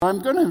I'm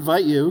going to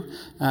invite you,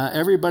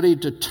 everybody,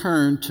 to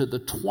turn to the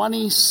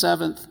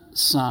 27th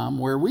Psalm,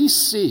 where we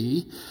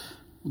see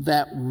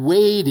that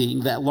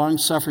waiting, that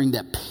long-suffering,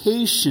 that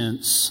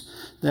patience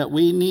that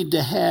we need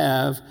to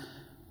have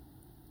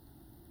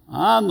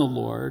on the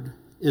Lord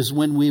is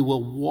when we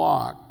will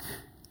walk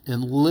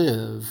and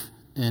live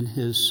in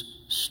His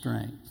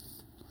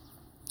strength.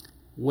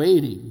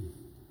 Waiting,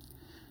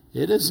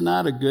 it is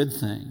not a good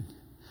thing.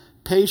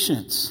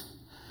 Patience,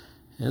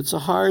 it's a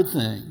hard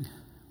thing.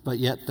 But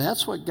yet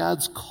that's what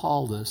God's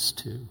called us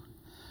to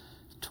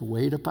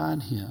wait upon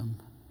Him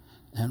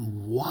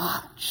and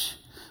watch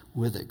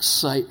with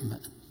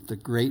excitement the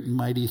great and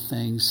mighty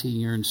things He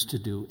yearns to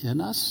do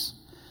in us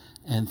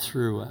and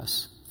through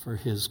us for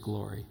His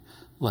glory.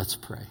 Let's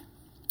pray.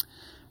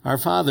 Our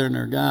Father and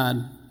our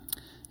God,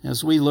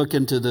 as we look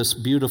into this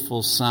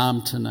beautiful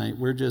psalm tonight,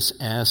 we're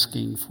just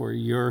asking for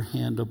your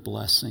hand of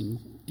blessing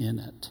in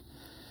it.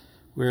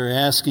 We're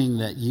asking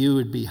that you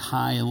would be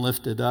high and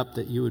lifted up,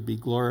 that you would be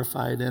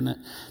glorified in it,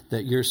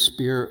 that your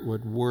Spirit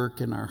would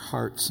work in our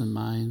hearts and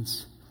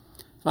minds.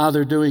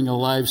 Father, doing a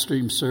live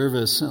stream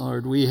service,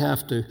 Lord, we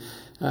have to,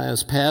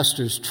 as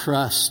pastors,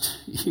 trust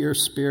your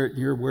Spirit,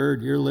 your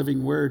word, your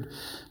living word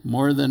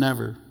more than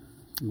ever.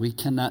 We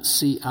cannot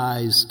see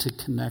eyes to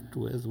connect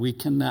with. We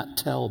cannot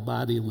tell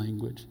body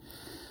language.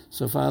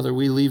 So, Father,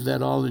 we leave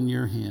that all in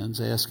your hands,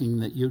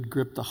 asking that you'd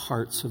grip the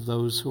hearts of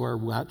those who are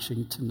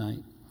watching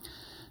tonight.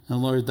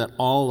 And, Lord, that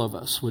all of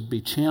us would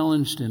be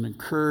challenged and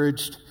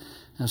encouraged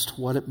as to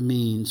what it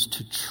means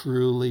to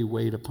truly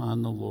wait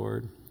upon the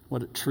Lord,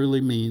 what it truly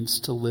means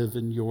to live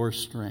in your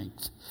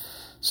strength.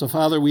 So,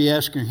 Father, we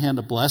ask your hand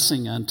of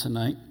blessing on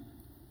tonight,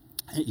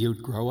 that you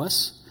would grow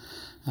us,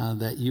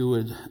 that you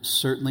would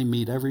certainly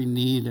meet every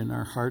need in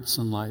our hearts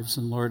and lives.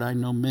 And, Lord, I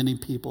know many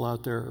people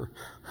out there are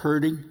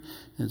hurting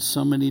in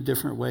so many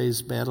different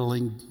ways,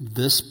 battling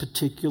this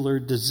particular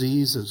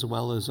disease as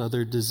well as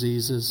other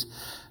diseases,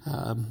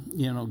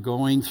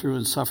 going through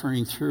and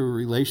suffering through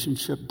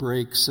relationship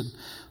breaks. And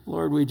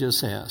Lord, we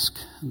just ask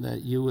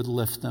that you would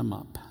lift them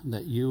up,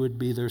 that you would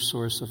be their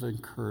source of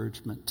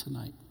encouragement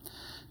tonight,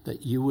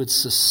 that you would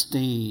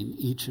sustain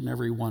each and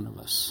every one of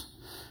us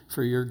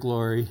for your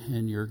glory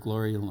and your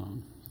glory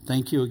alone.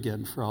 Thank you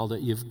again for all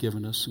that you've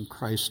given us in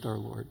Christ our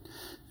Lord,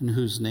 in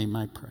whose name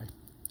I pray.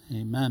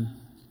 Amen.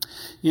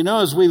 You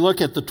know, as we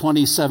look at the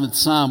 27th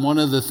Psalm, one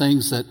of the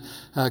things that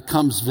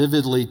comes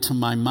vividly to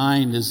my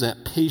mind is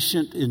that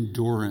patient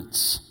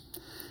endurance.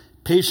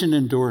 Patient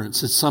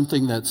endurance. It's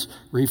something that's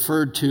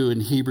referred to in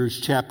Hebrews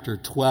chapter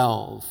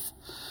 12.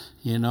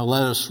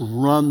 Let us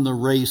run the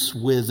race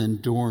with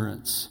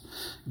endurance.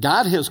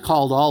 God has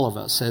called all of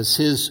us as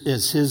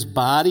his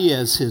body,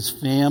 as his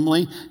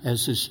family,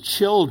 as his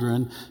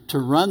children, to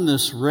run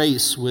this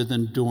race with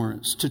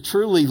endurance, to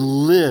truly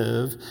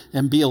live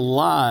and be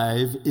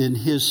alive in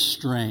his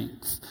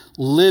strength,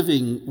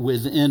 living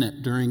within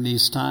it during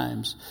these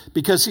times,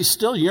 because he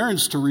still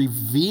yearns to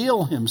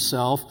reveal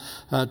himself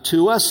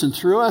to us and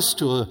through us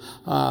to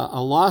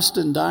a lost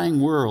and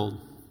dying world.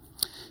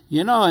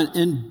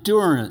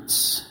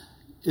 Endurance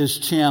is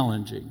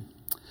challenging.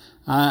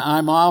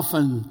 I'm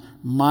often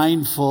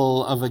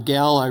mindful of a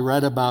gal I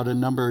read about a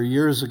number of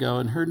years ago,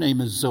 and her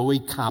name is Zoe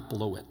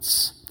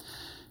Koplowitz.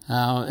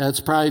 That's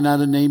probably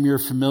not a name you're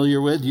familiar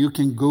with. You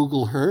can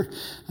Google her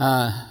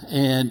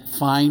and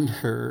find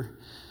her.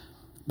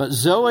 But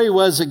Zoe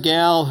was a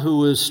gal who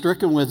was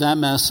stricken with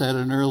MS at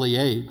an early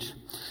age.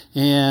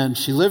 And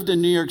she lived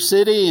in New York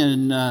City,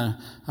 and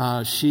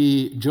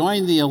she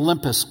joined the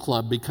Olympus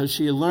Club because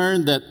she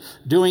learned that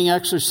doing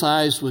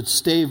exercise would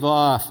stave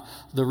off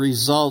the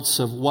results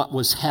of what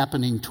was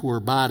happening to her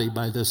body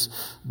by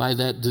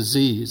that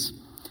disease.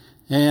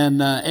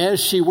 And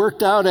as she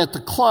worked out at the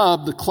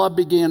club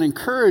began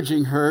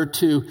encouraging her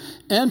to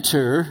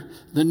enter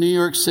the New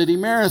York City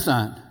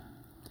Marathon.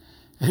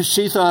 And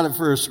she thought at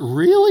first,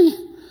 really?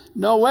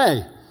 No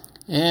way.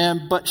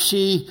 But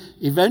she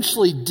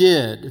eventually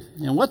did.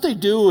 And what they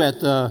do at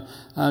the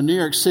New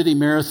York City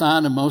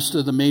Marathon and most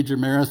of the major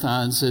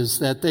marathons is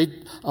that they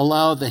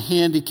allow the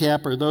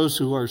handicap or those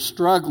who are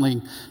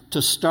struggling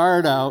to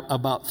start out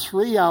about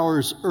 3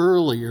 hours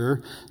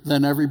earlier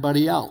than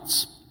everybody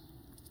else.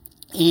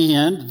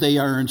 And they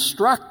are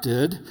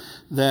instructed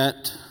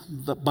that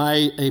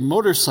by a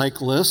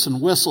motorcyclist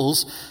and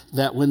whistles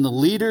that when the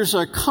leaders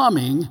are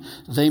coming,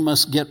 they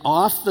must get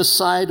off the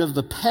side of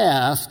the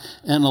path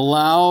and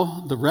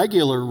allow the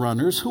regular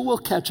runners, who will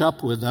catch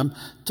up with them,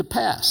 to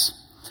pass.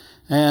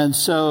 And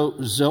so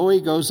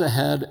Zoe goes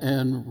ahead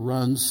and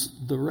runs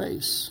the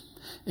race.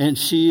 And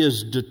she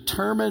is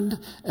determined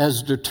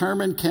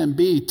can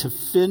be to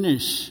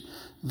finish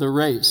the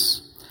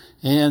race.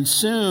 And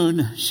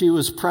soon she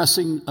was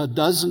pressing a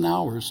dozen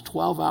hours,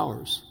 12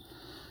 hours,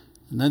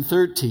 and then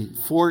 13,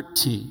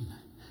 14.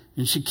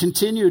 And she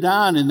continued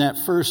on in that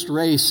first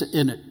race,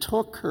 and it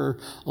took her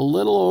a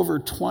little over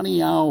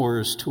 20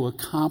 hours to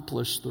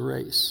accomplish the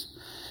race.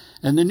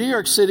 And the New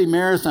York City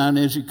Marathon,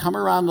 as you come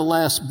around the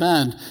last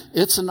bend,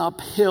 it's an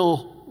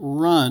uphill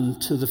run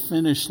to the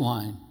finish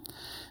line.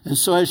 And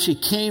so as she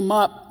came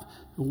up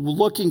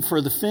looking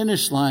for the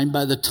finish line.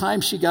 By the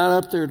time she got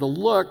up there to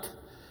look,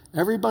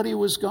 everybody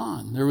was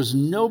gone. There was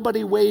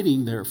nobody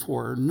waiting there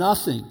for her,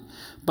 nothing.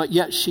 But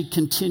yet she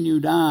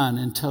continued on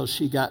until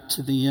she got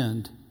to the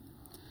end.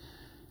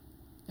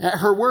 At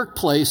her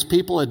workplace,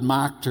 people had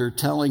mocked her,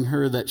 telling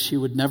her that she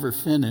would never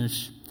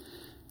finish.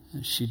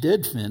 And she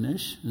did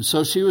finish. And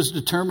so she was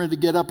determined to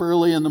get up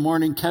early in the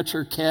morning, catch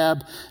her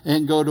cab,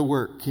 and go to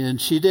work.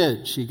 And she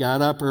did. She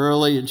got up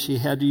early, and she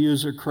had to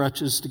use her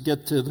crutches to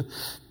get to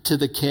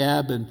the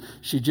cab. And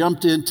she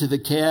jumped into the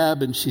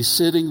cab, and she's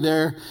sitting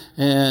there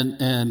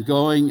and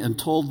going and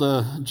told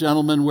the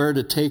gentleman where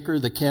to take her,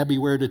 the cabbie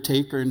where to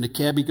take her. And the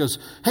cabbie goes,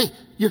 "Hey,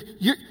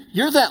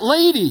 you're that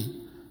lady."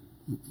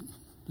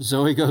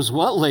 Zoe goes,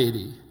 "What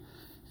lady?"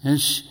 And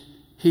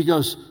he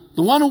goes,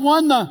 "The one who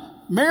won the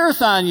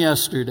marathon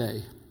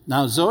yesterday."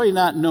 Now, Zoe,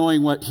 not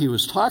knowing what he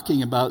was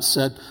talking about,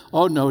 said,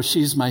 "Oh, no,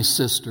 she's my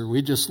sister.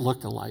 We just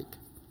look alike."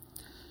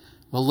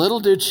 Well, little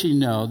did she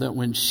know that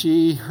when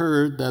she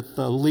heard that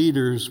the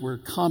leaders were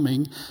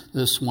coming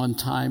this one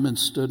time and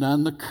stood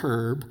on the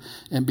curb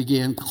and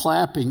began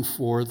clapping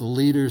for the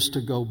leaders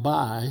to go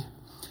by,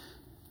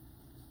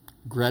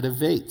 Greta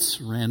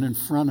Vates ran in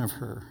front of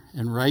her.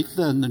 And right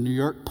then, the New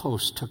York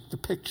Post took the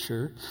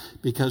picture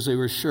because they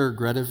were sure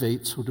Greta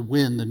Vates would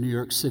win the New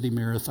York City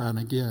Marathon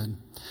again.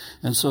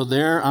 And so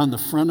there on the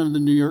front of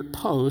the New York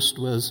Post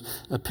was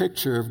a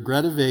picture of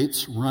Greta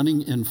Vates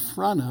running in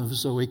front of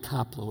Zoe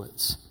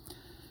Koplowitz.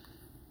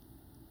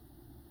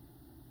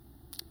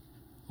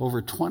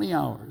 Over 20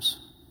 hours.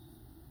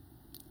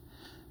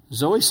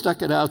 Zoe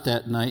stuck it out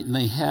that night, and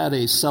they had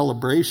a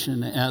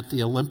celebration at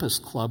the Olympus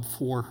Club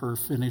for her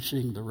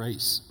finishing the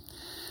race.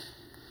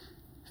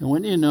 And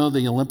when you know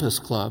the Olympus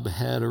Club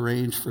had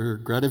arranged for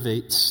Greta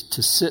Vates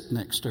to sit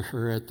next to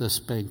her at this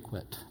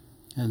banquet,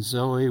 and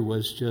Zoe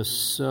was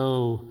just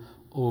so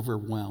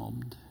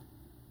overwhelmed,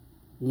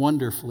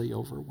 wonderfully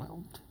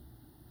overwhelmed.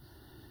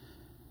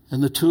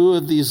 And the two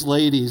of these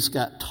ladies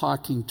got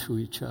talking to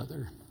each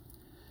other.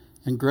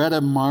 And Greta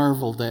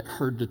marveled at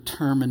her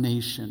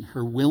determination,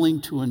 her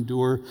willing to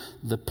endure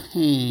the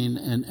pain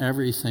and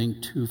everything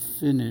to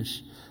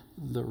finish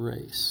the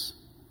race.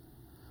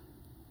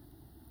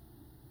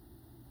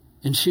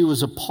 And she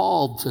was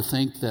appalled to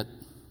think that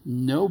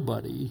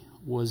nobody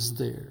was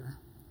there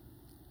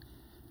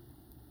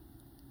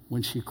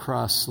when she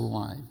crossed the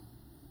line.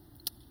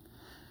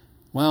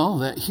 Well,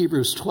 that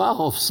Hebrews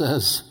 12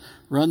 says,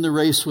 "Run the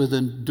race with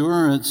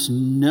endurance,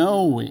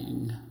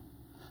 knowing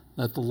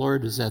that the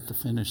Lord is at the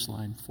finish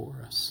line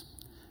for us."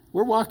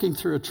 We're walking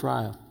through a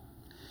trial.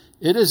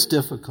 It is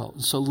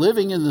difficult. So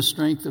living in the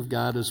strength of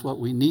God is what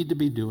we need to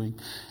be doing.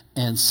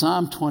 And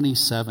Psalm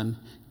 27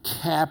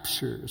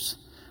 captures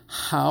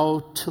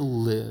how to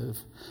live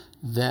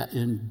that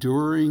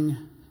enduring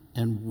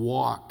and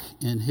walk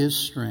in his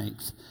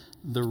strength,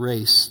 the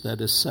race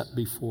that is set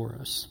before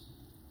us.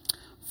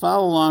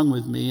 Follow along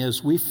with me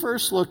as we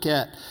first look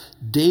at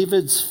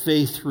David's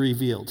faith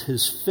revealed,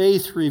 his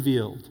faith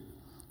revealed.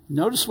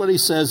 Notice what he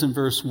says in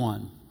verse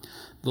 1.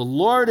 "The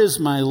Lord is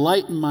my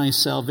light and my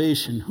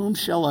salvation. Whom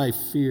shall I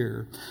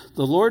fear?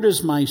 The Lord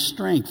is my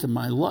strength and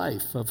my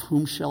life. Of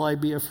whom shall I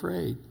be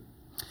afraid?"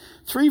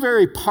 Three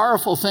very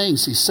powerful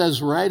things he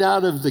says right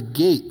out of the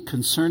gate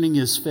concerning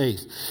his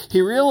faith. He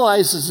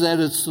realizes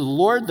that it's the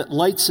Lord that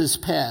lights his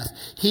path.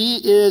 He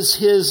is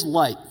his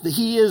light.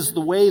 He is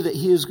the way that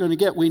he is going to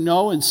get. We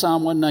know in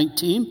Psalm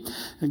 119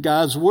 that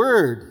God's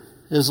word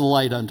is a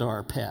light unto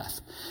our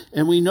path.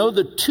 And we know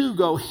the two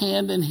go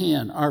hand in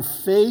hand. Our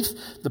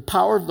faith, the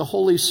power of the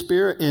Holy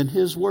Spirit, and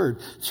his word.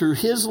 Through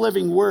his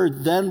living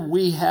word, then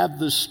we have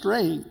the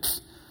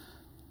strength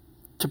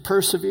to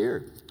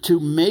persevere, to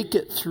make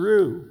it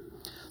through.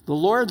 The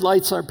Lord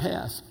lights our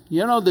path.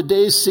 You know, the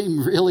days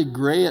seem really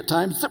gray at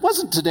times.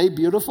 Wasn't today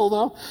beautiful,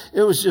 though?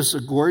 It was just a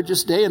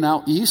gorgeous day, and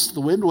out east,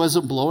 the wind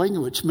wasn't blowing,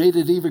 which made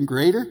it even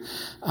greater.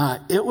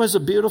 It was a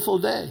beautiful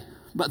day.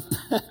 But,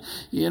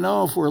 you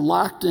know, if we're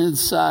locked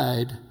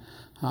inside,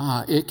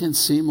 it can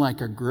seem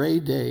like a gray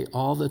day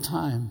all the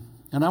time.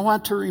 And I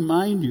want to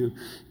remind you,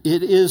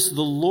 it is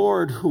the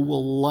Lord who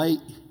will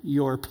light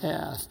your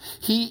path.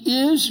 He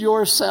is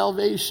your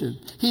salvation.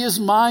 He is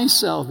my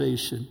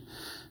salvation.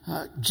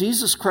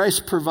 Jesus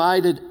Christ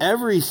provided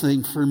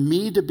everything for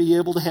me to be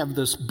able to have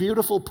this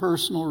beautiful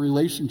personal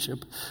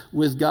relationship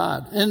with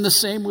God. And the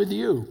same with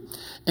you.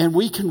 And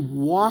we can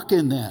walk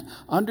in that,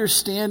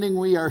 understanding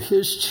we are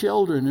his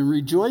children and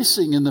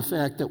rejoicing in the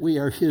fact that we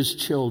are his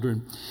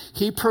children.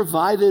 He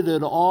provided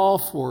it all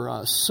for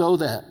us so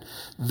that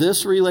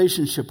this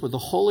relationship with the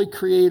holy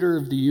creator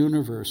of the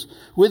universe,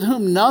 with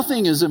whom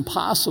nothing is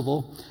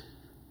impossible,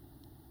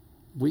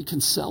 we can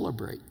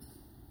celebrate.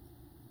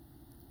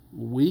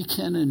 We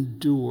can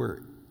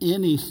endure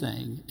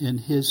anything in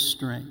his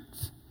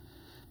strength.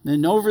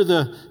 And over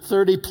the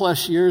 30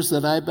 plus years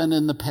that I've been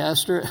in the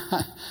pastorate,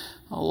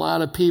 a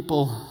lot of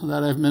people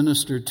that I've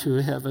ministered to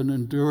have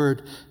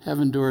endured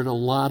a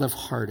lot of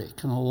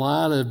heartache and a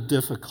lot of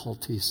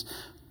difficulties.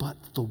 But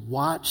to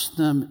watch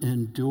them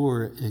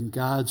endure in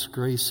God's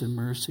grace and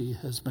mercy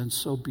has been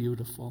so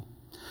beautiful.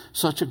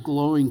 such a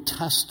glowing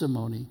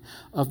testimony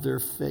of their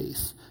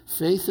faith.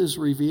 Faith is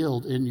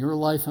revealed in your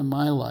life and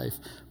my life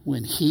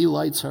when he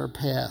lights our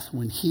path,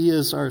 when he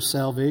is our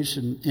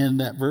salvation, and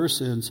that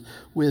verse ends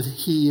with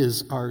he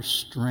is our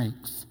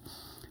strength.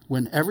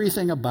 When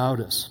everything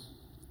about us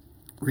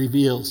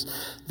reveals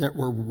that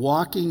we're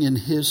walking in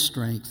his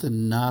strength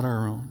and not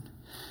our own.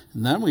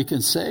 And then we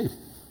can say,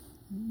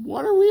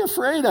 what are we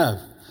afraid of?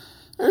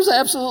 There's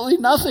absolutely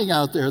nothing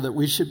out there that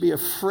we should be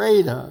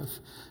afraid of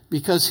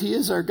because he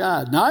is our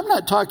God. Now, I'm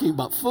not talking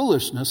about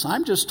foolishness.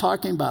 I'm just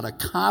talking about a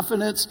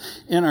confidence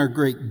in our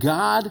great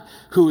God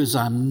who is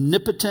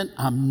omnipotent,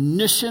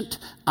 omniscient,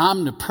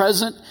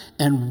 omnipresent,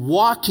 and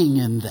walking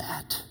in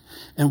that.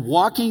 And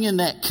walking in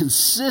that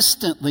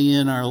consistently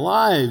in our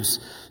lives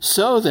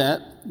so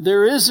that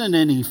there isn't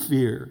any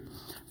fear.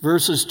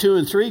 Verses 2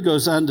 and 3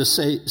 goes on to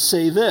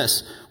say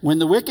this. When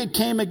the wicked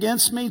came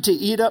against me to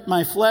eat up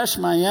my flesh,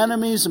 my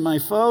enemies and my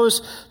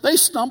foes, they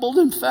stumbled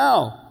and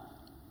fell.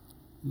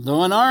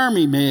 Though an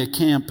army may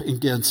encamp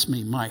against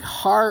me, my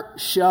heart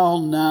shall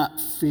not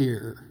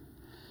fear.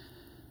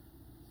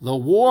 Though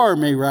war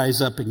may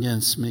rise up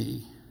against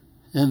me,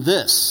 in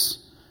this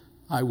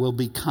I will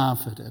be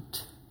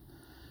confident.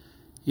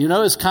 You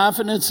know, his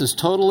confidence is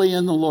totally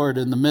in the Lord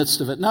in the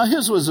midst of it. Now,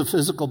 his was a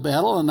physical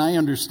battle, and I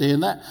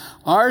understand that.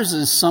 Ours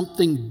is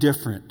something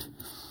different.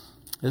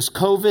 As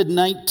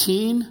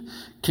COVID-19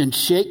 can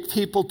shake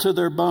people to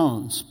their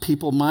bones,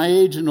 people my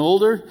age and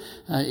older,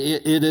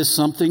 it is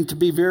something to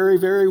be very,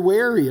 very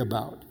wary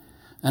about.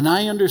 And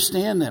I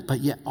understand that, but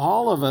yet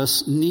all of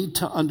us need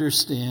to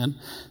understand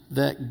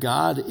that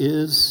God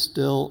is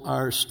still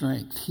our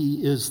strength.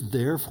 He is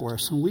there for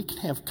us, and we can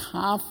have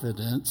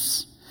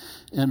confidence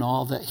in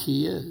all that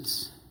he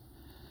is.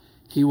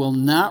 He will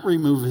not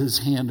remove his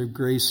hand of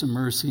grace and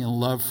mercy and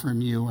love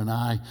from you and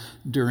I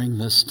during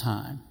this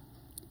time.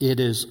 It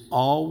is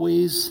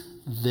always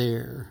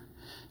there,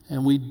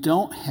 and we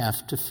don't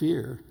have to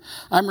fear.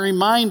 I'm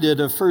reminded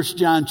of 1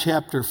 John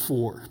chapter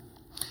 4.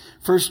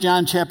 1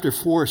 John chapter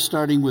 4,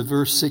 starting with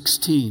verse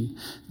 16,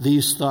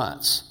 these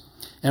thoughts.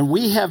 And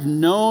we have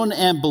known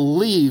and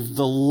believed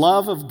the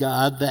love of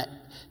God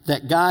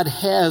that God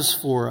has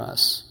for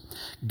us.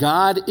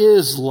 God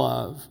is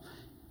love,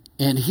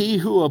 and he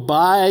who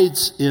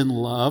abides in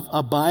love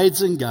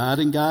abides in God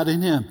and God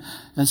in him.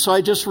 And so I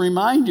just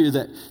remind you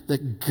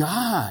that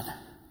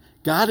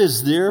God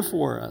is there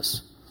for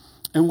us,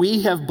 and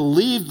we have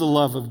believed the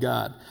love of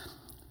God.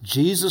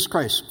 Jesus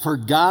Christ, for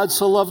God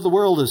so loved the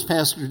world, as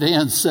Pastor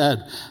Dan said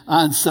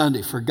on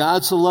Sunday, for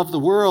God so loved the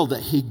world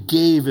that he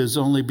gave his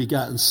only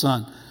begotten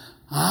Son.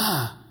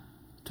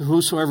 To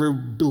whosoever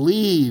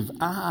believe,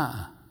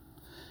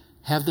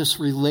 have this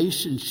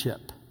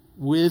relationship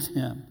with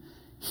him.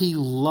 He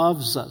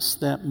loves us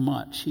that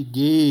much. He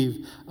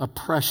gave a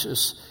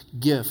precious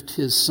gift,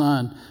 his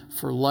Son,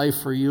 for life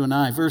for you and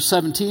I. Verse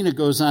 17, it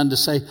goes on to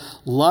say,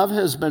 love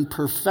has been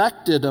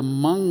perfected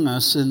among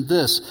us in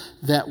this,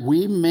 that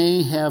we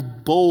may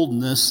have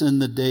boldness in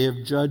the day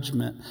of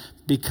judgment,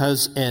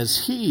 because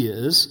as he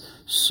is,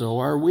 so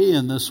are we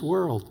in this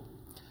world.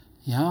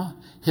 Yeah?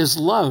 His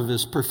love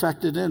is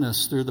perfected in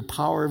us through the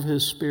power of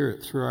his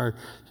Spirit, through our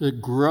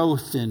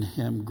growth in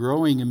him,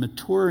 growing and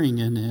maturing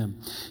in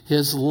him.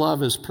 His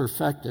love is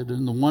perfected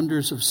in the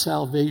wonders of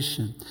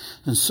salvation.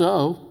 And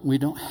so we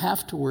don't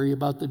have to worry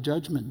about the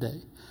judgment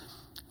day.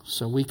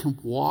 So we can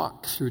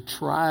walk through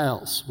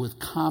trials with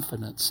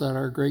confidence that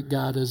our great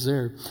God is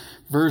there.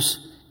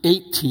 Verse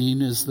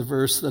 18 is the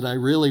verse that I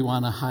really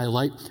want to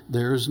highlight.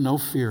 There is no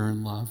fear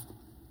in love,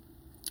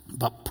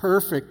 but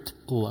perfect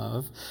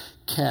love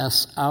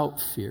casts out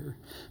fear,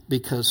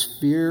 because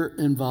fear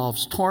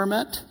involves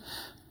torment,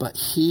 but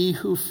he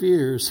who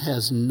fears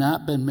has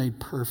not been made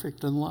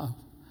perfect in love.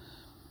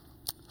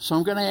 So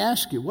I'm going to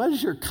ask you, what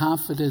is your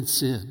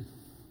confidence in?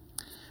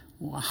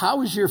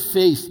 How is your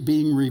faith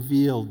being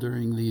revealed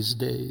during these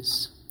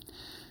days?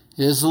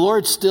 Is the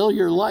Lord still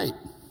your light?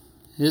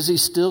 Is he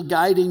still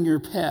guiding your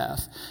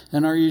path?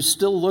 And are you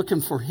still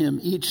looking for him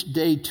each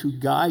day to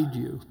guide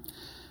you?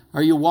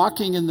 Are you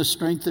walking in the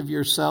strength of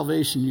your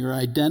salvation, your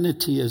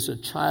identity as a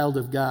child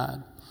of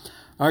God?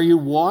 Are you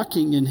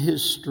walking in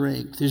his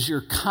strength? Is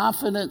your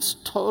confidence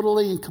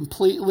totally and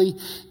completely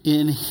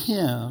in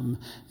him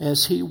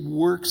as he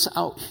works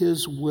out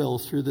his will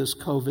through this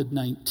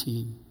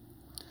COVID-19?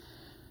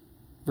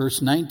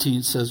 Verse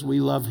 19 says we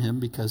love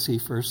him because he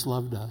first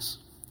loved us.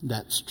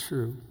 That's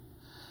true.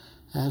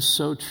 That's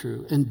so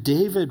true. And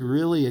David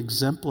really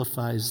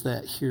exemplifies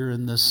that here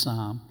in this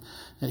psalm.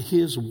 That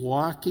he is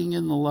walking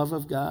in the love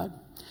of God.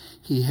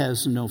 He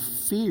has no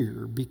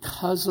fear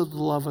because of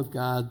the love of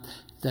God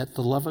that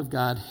the love of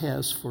God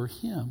has for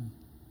him.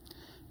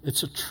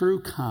 It's a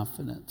true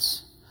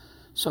confidence.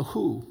 So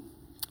who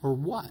or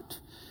what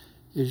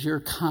is your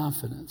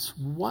confidence?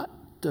 What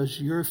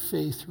does your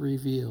faith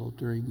reveal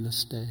during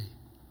this day?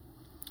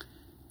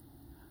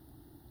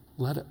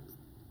 Let it,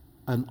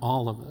 and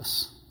all of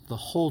us, the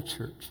whole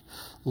church,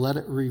 let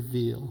it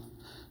reveal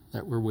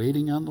that we're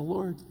waiting on the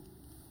Lord.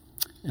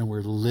 And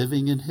we're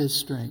living in his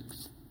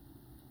strength.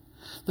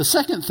 The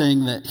second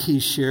thing that he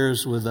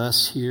shares with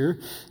us here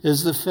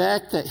is the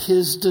fact that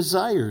his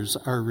desires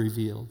are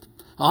revealed.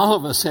 All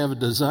of us have a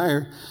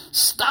desire.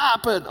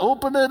 Stop it.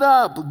 Open it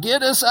up.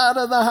 Get us out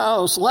of the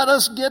house. Let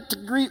us get to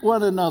greet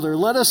one another.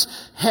 Let us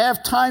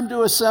have time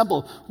to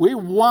assemble. We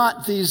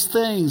want these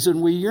things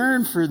and we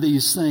yearn for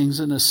these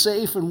things in a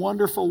safe and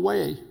wonderful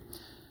way.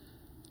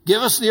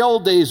 Give us the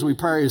old days, we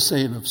probably were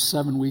saying of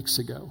 7 weeks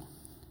ago.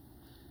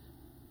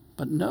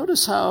 But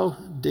notice how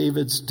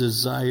David's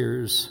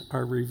desires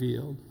are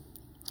revealed.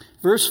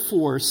 Verse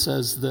 4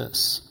 says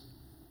this.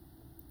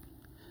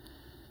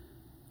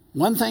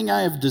 One thing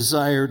I have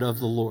desired of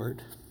the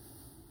Lord,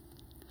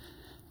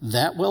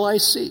 that will I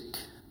seek,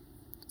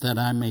 that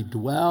I may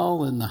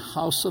dwell in the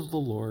house of the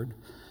Lord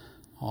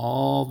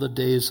all the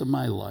days of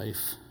my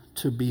life,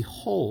 to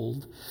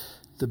behold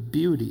the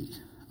beauty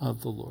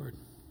of the Lord.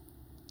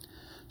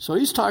 So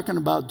he's talking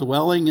about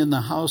dwelling in the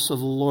house of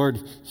the Lord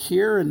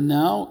here and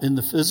now in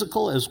the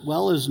physical, as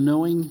well as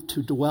knowing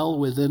to dwell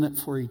within it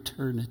for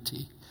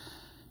eternity.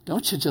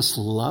 Don't you just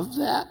love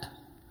that?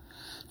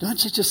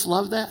 Don't you just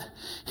love that?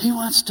 He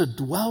wants to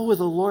dwell with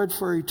the Lord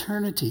for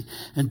eternity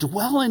and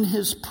dwell in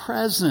his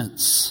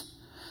presence,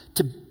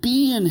 to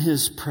be in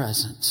his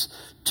presence,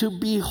 to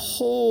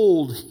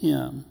behold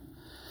him,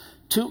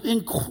 to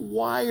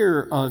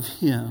inquire of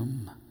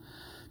him,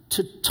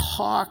 to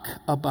talk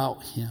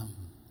about him.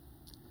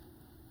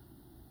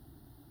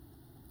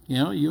 You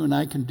know, you and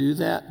I can do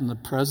that in the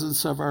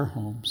presence of our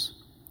homes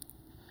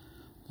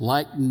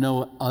like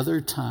no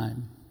other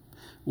time.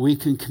 We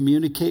can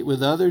communicate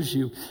with others.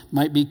 You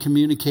might be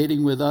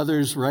communicating with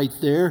others right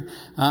there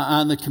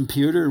on the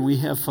computer, and we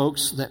have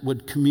folks that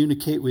would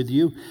communicate with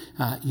you.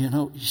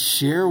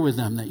 Share with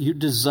them that you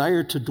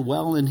desire to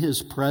dwell in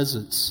his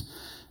presence.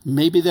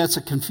 Maybe that's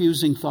a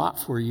confusing thought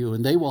for you,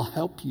 and they will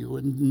help you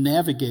and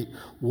navigate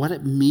what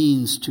it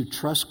means to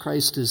trust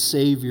Christ as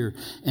Savior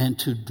and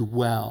to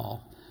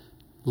dwell.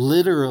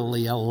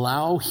 Literally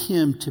allow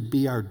him to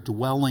be our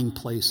dwelling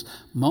place,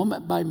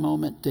 moment by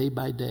moment, day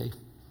by day.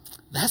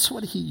 That's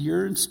what he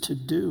yearns to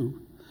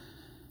do,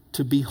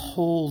 to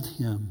behold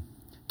him,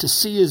 to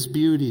see his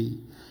beauty,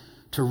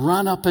 to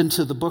run up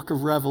into the book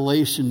of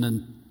Revelation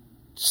and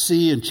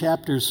see in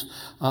chapters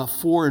 3,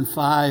 4,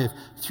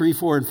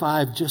 and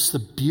 5, just the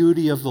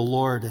beauty of the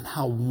Lord and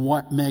how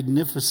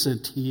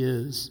magnificent he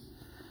is.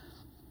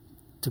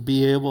 To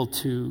be able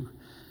to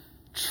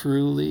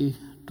truly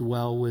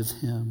dwell with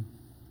him.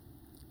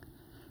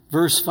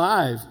 Verse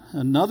 5,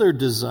 another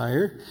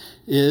desire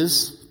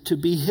is to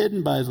be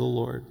hidden by the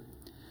Lord.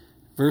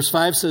 Verse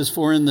 5 says,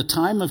 for in the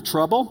time of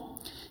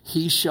trouble,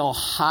 he shall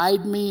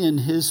hide me in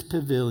his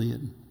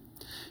pavilion.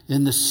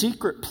 In the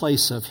secret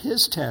place of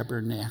his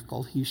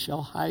tabernacle, he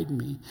shall hide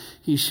me.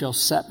 He shall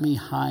set me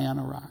high on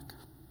a rock.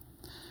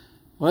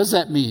 What does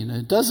that mean?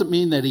 It doesn't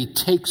mean that he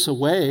takes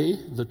away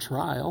the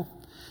trial.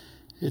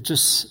 It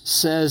just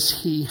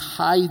says he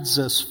hides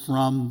us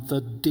from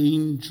the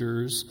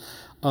dangers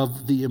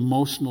of the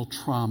emotional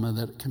trauma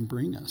that it can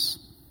bring us.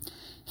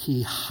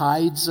 He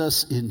hides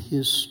us in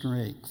his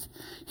strength.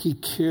 He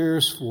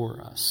cares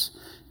for us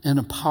in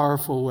a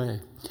powerful way,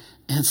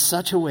 in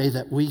such a way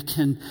that we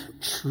can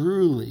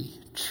truly,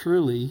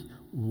 truly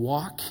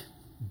walk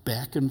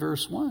back in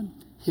verse 1,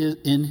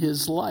 in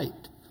his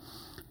light,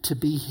 to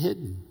be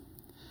hidden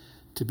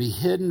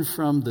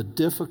from the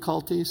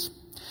difficulties.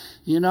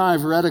 You know,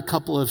 I've read a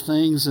couple of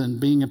things, and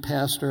being a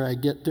pastor, I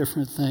get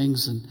different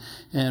things,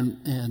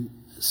 and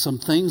some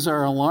things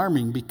are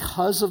alarming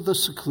because of the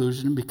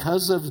seclusion,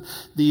 because of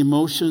the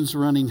emotions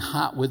running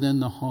hot within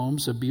the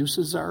homes.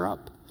 Abuses are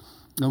up,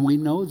 and we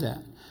know that.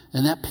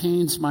 And that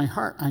pains my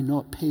heart. I know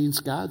it pains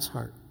God's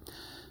heart.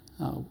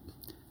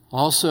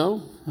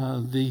 Also,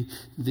 the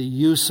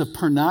use of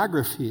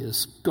pornography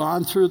has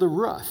gone through the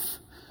roof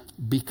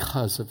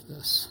because of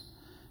this.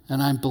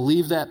 And I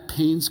believe that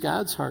pains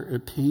God's heart.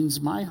 It pains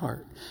my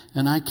heart.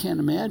 And I can't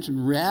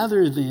imagine,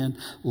 rather than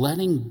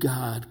letting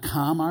God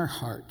calm our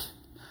heart,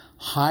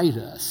 hide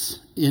us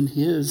in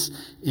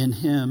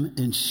him,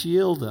 and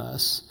shield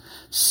us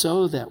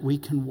so that we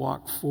can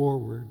walk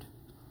forward.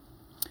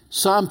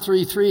 Psalm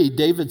 3:3,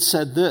 David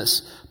said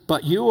this,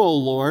 but you, O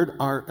Lord,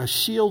 are a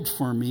shield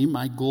for me,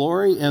 my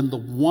glory, and the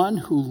one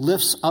who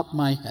lifts up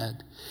my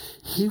head.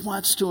 He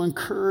wants to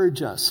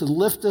encourage us and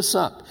lift us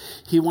up.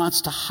 He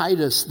wants to hide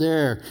us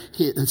there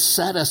and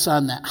set us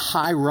on that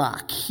high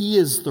rock. He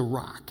is the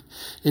rock.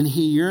 And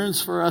he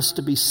yearns for us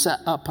to be set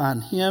up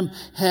on him,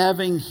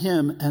 having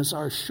him as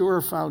our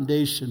sure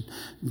foundation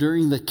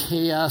during the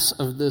chaos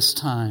of this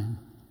time.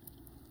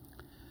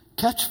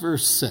 Catch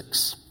verse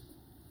 6.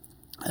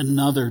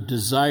 Another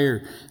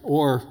desire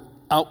or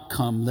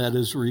outcome that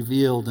is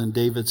revealed in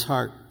David's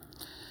heart.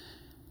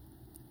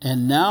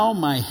 And now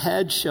my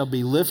head shall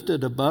be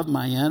lifted above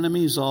my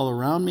enemies all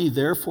around me.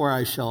 Therefore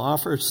I shall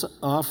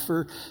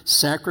offer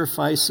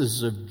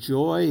sacrifices of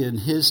joy in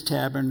his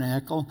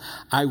tabernacle.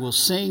 I will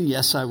sing,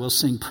 yes, I will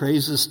sing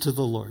praises to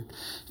the Lord.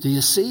 Do you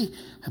see?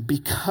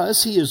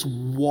 Because he is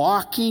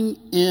walking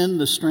in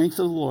the strength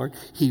of the Lord,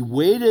 he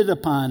waited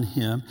upon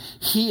him.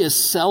 He is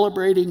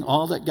celebrating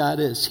all that God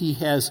is. He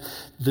has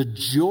the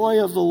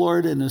joy of the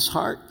Lord in his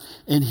heart,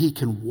 and he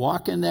can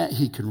walk in that.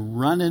 He can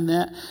run in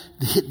that.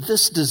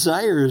 This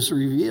desire is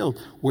revealed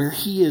where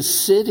he is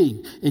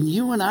sitting, and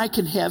you and I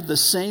can have the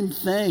same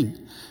thing.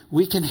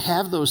 We can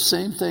have those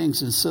same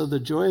things, and so the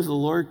joy of the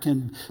Lord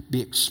can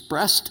be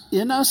expressed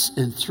in us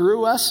and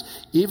through us,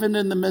 even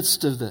in the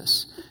midst of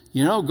this.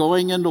 You know,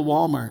 going into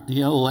Walmart,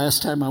 the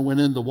last time I went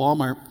into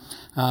Walmart,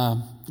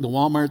 the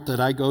Walmart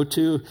that I go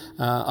to,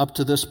 up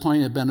to this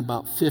point had been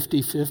about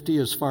 50-50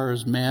 as far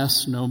as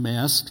masks, no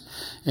masks.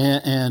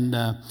 And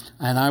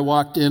I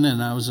walked in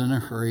and I was in a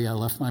hurry. I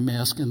left my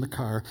mask in the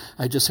car.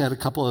 I just had a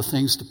couple of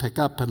things to pick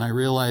up, and I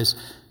realized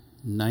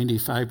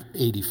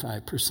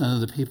 85%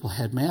 of the people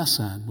had masks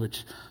on,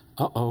 which,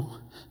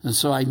 And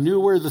so I knew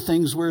where the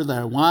things were that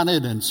I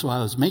wanted, and so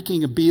I was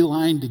making a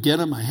beeline to get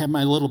them. I had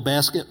my little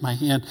basket in my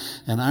hand,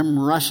 and I'm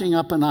rushing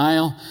up an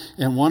aisle,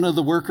 and one of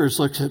the workers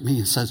looks at me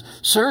and says,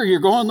 "Sir,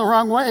 you're going the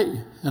wrong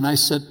way." And I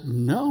said,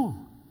 "No,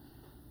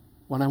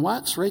 what I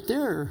want's right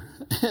there."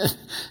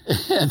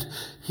 And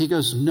he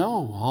goes,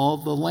 "No, all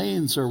the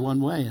lanes are one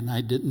way." And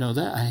I didn't know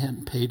that. I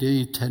hadn't paid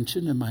any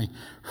attention in my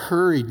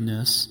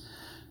hurriedness.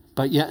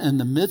 But yet in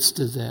the midst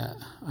of that,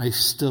 I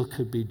still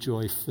could be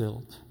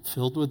joy-filled.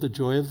 Filled with the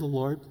joy of the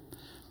Lord.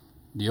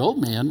 The old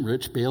man,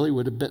 Rich Bailey,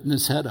 would have bitten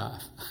his head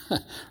off.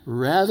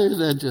 Rather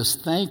than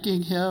just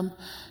thanking him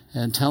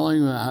and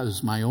telling him it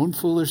was my own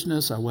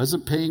foolishness, I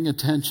wasn't paying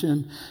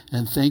attention,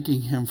 and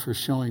thanking him for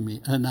showing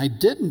me. And I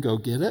didn't go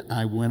get it.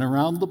 I went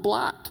around the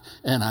block,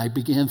 and I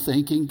began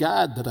thanking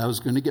God that I was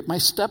going to get my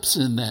steps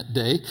in that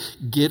day,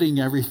 getting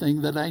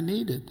everything that I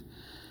needed.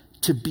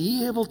 To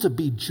be able to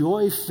be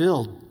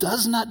joy-filled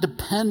does not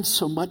depend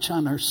so much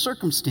on our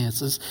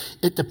circumstances.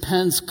 It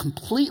depends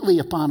completely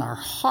upon our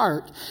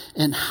heart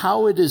and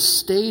how it is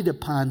stayed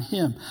upon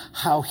him,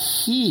 how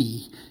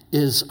he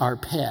is our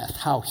path,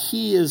 how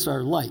he is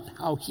our light,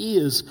 how he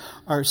is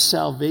our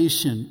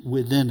salvation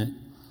within it.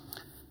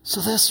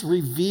 So this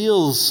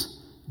reveals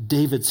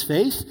David's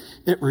faith.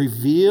 It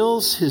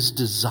reveals his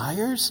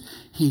desires.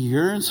 He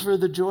yearns for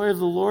the joy of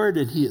the Lord,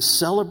 and he is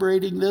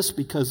celebrating this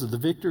because of the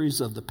victories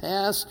of the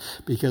past,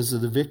 because of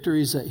the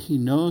victories that he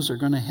knows are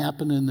going to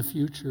happen in the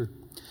future.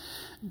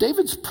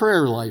 David's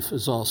prayer life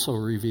is also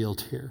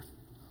revealed here.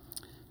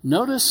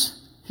 Notice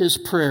his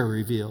prayer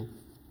revealed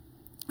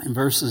in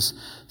verses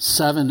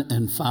 7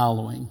 and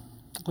following.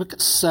 Look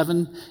at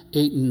 7,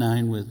 8, and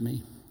 9 with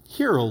me.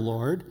 "Hear, O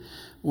Lord,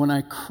 when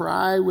I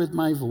cry with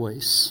my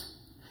voice.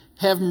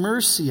 Have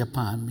mercy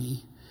upon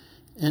me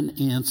and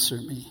answer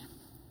me."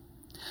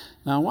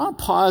 Now, I want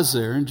to pause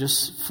there and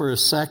just for a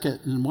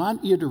second and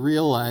want you to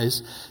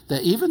realize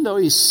that even though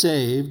he's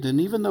saved and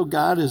even though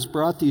God has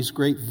brought these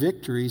great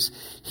victories,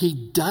 he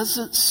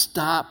doesn't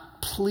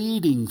stop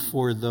pleading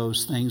for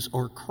those things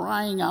or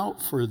crying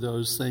out for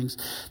those things,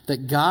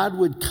 that God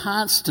would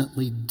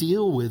constantly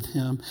deal with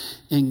him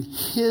in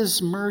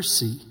his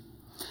mercy.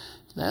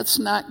 That's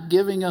not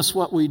giving us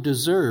what we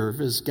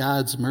deserve as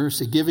God's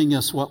mercy. Giving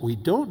us what we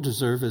don't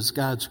deserve as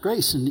God's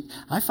grace. And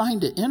I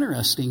find it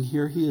interesting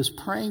here, he is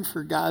praying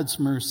for God's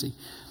mercy.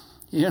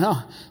 You know,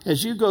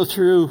 as you go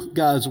through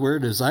God's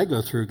word, as I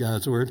go through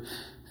God's word,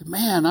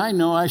 man, I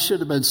know I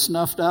should have been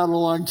snuffed out a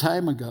long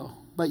time ago.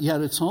 But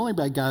yet it's only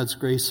by God's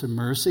grace and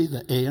mercy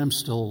that A, I'm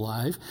still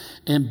alive,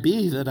 and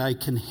B, that I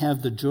can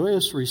have the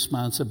joyous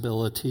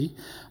responsibility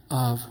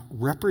of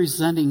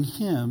representing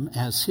him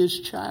as his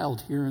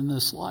child here in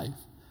this life.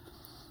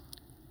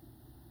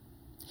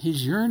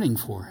 He's yearning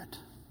for it.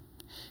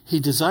 He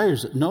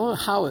desires it.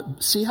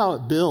 See how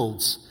it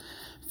builds.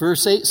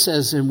 Verse 8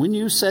 says, "And when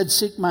you said,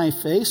 'Seek my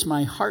face,'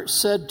 my heart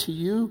said to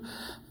you,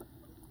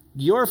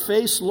 'Your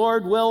face,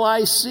 Lord, will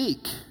I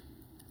seek.'"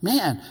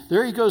 Man,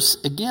 there he goes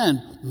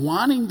again,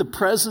 wanting the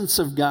presence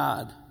of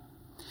God.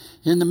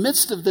 In the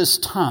midst of this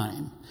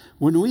time,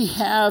 when we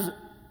have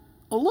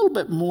a little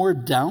bit more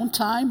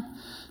downtime,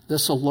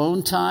 this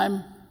alone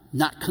time,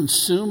 not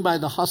consumed by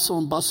the hustle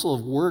and bustle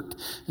of work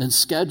and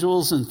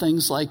schedules and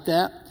things like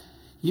that,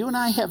 you and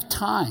I have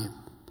time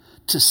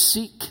to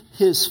seek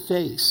his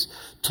face,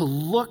 to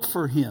look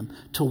for him,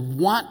 to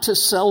want to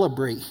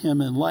celebrate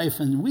him in life.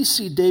 And we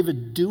see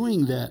David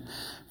doing that.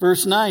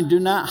 Verse 9, "Do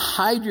not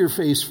hide your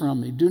face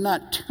from me. Do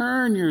not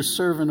turn your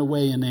servant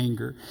away in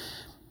anger.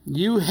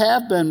 You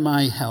have been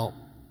my help.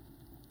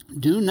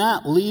 Do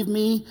not leave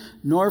me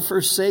nor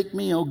forsake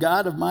me, O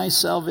God of my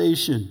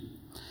salvation."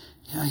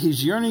 Yeah,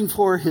 he's yearning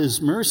for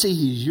his mercy.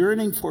 He's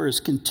yearning for his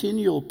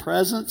continual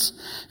presence.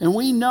 And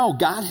we know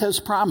God has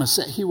promised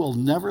that he will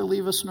never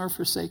leave us nor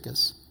forsake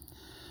us.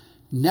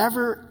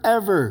 Never,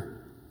 ever.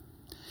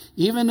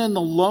 Even in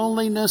the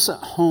loneliness at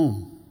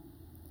home,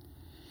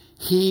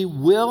 he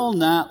will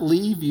not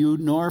leave you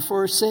nor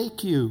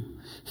forsake you.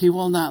 He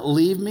will not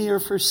leave me or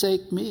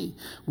forsake me.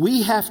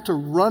 We have to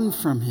run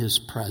from his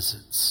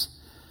presence.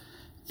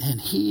 And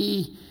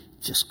he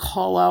just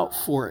call out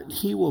for it.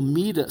 He will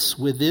meet us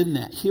within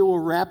that. He will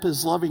wrap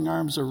his loving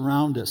arms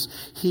around us.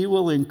 He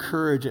will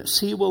encourage us.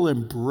 He will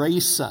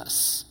embrace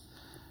us.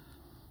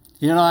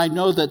 You know, I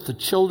know that the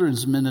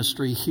children's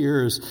ministry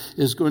here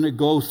is going to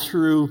go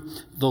through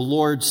the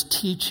Lord's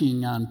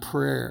teaching on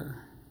prayer.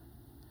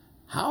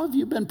 How have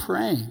you been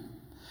praying?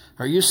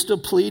 Are you still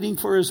pleading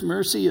for his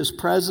mercy, his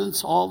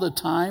presence all the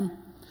time?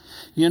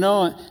 You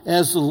know,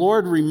 as the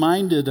Lord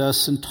reminded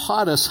us and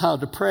taught us how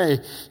to pray,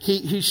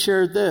 he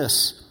shared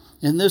this.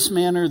 In this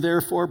manner,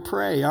 therefore,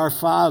 pray, Our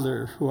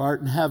Father, who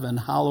art in heaven,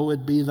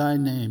 hallowed be thy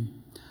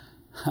name.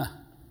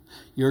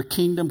 Your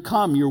kingdom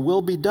come, your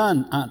will be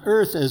done on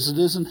earth as it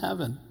is in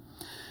heaven.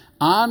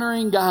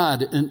 Honoring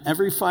God in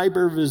every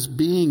fiber of his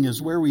being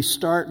is where we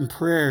start in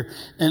prayer,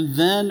 and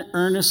then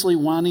earnestly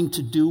wanting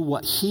to do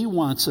what he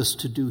wants us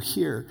to do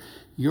here.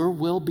 Your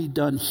will be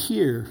done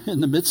here,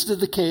 in the midst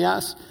of the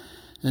chaos,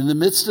 in the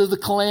midst of the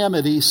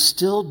calamity,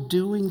 still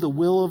doing the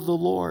will of the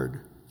Lord.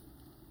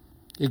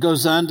 It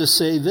goes on to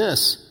say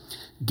this,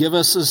 give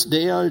us this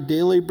day our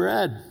daily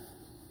bread.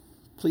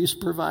 Please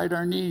provide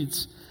our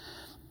needs.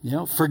 You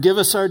know, forgive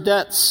us our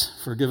debts,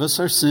 forgive us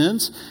our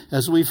sins,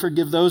 as we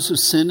forgive those who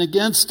sin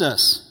against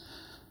us.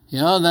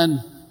 You know,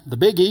 then the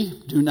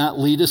biggie, do not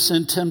lead us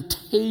in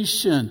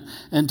temptation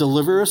and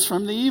deliver us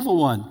from the evil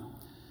one.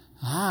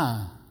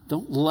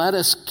 Don't let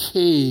us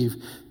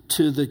cave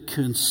to the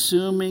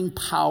consuming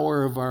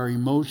power of our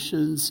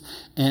emotions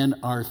and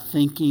our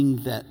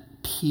thinking that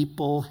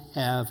people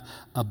have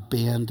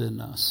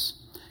abandoned us.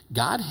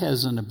 God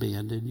hasn't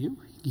abandoned you.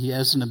 He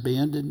hasn't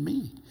abandoned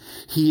me.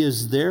 He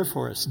is there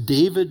for us.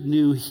 David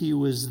knew he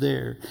was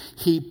there.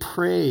 He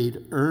prayed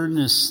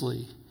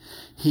earnestly.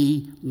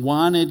 He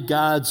wanted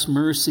God's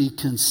mercy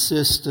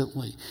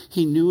consistently.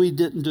 He knew he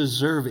didn't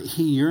deserve it.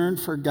 He yearned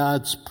for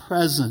God's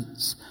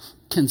presence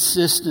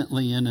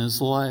consistently in his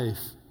life.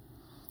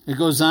 It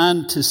goes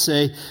on to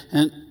say,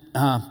 and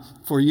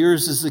for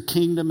yours is the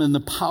kingdom and the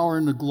power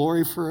and the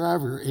glory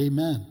forever.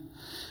 Amen.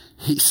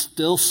 He's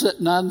still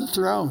sitting on the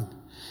throne.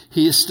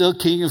 He is still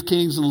King of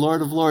Kings and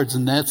Lord of Lords,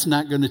 and that's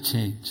not going to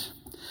change.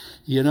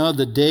 You know,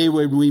 the day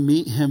when we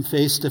meet him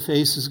face to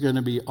face is going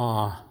to be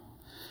awe.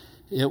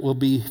 It will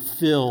be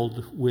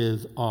filled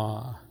with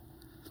awe.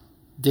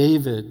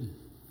 David,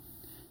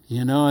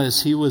 you know,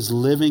 as he was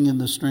living in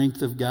the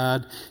strength of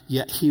God,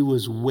 yet he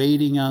was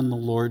waiting on the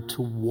Lord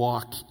to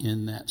walk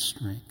in that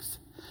strength.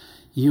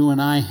 You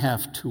and I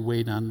have to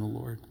wait on the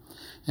Lord.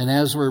 And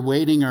as we're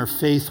waiting, our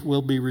faith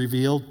will be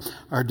revealed,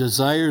 our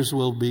desires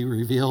will be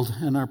revealed,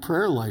 and our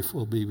prayer life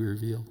will be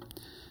revealed.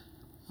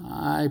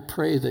 I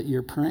pray that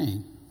you're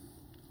praying,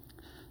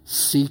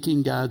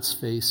 seeking God's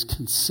face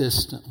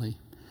consistently,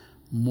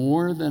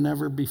 more than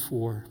ever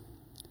before.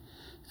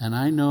 And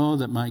I know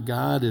that my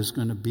God is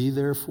going to be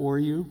there for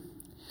you.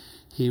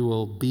 He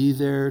will be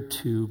there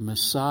to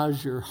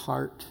massage your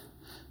heart,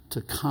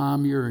 to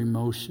calm your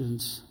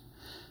emotions.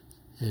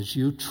 As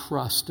you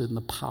trust in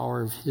the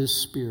power of his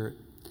Spirit,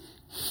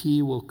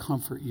 he will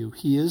comfort you.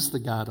 He is the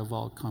God of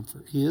all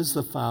comfort. He is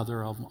the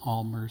Father of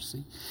all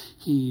mercy.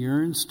 He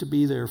yearns to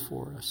be there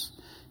for us,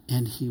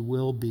 and he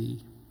will be.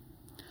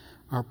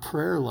 Our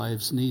prayer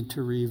lives need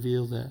to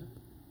reveal that.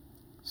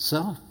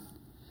 So,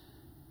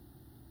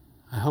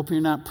 I hope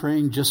you're not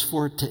praying just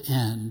for it to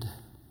end.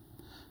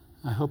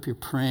 I hope you're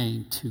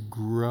praying to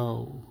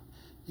grow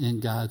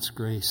in God's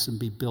grace and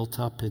be built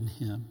up in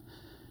him,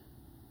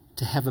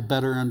 to have a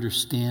better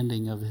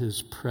understanding of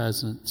his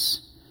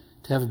presence,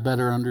 to have a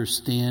better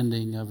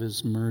understanding of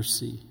his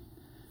mercy,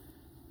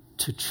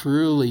 to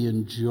truly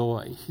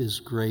enjoy his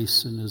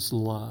grace and his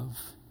love,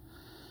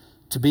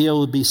 to be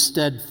able to be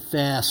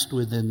steadfast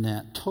within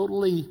that,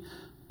 totally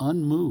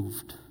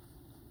unmoved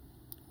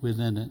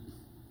within it,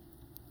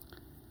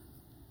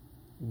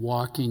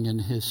 walking in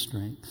his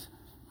strength.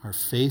 Our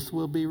faith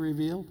will be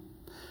revealed,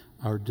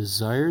 our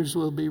desires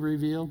will be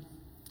revealed,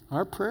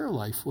 our prayer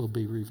life will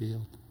be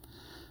revealed.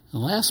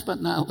 And last but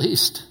not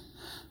least,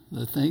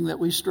 the thing that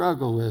we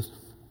struggle with,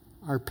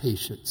 our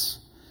patience,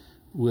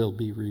 will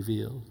be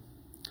revealed.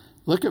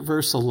 Look at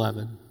verse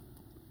 11.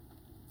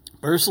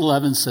 Verse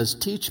 11 says,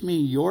 teach me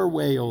your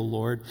way, O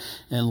Lord,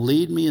 and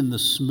lead me in the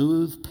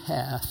smooth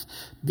path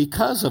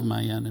because of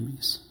my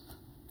enemies.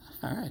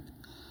 All right.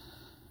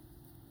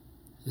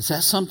 Is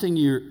that something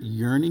you're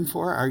yearning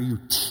for? Are you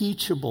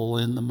teachable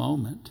in the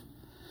moment?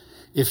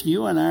 If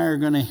you and I are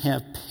going to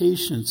have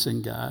patience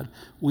in God,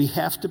 we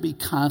have to be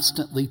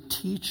constantly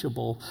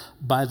teachable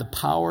by the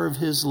power of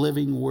his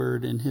living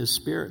word and his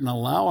Spirit, and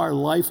allow our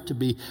life to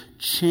be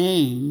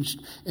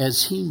changed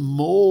as he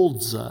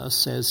molds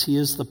us, as he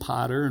is the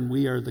potter and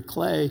we are the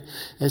clay,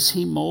 as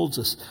he molds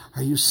us.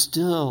 Are you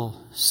still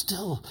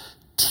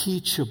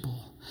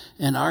teachable?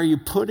 And are you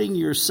putting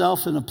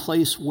yourself in a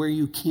place where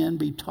you can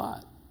be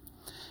taught?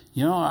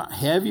 You know,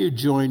 have you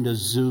joined a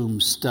Zoom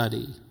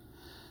study?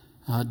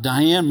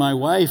 Diane, my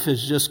wife,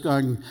 has just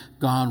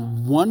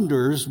gone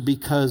wonders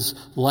because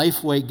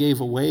Lifeway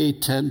gave away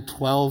 10,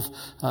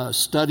 12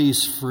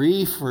 studies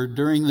free for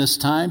during this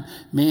time.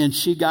 Man,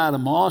 she got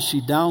them all. She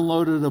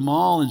downloaded them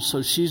all. And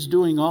so she's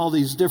doing all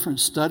these different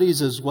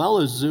studies as well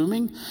as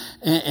Zooming.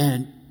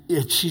 And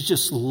she's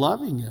just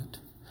loving it.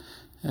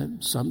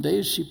 And some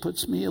days she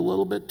puts me a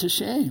little bit to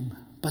shame.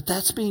 But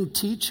that's being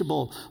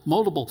teachable,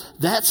 moldable.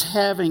 That's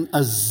having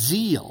a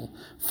zeal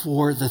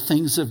for the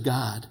things of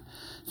God.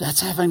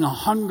 That's having a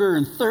hunger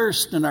and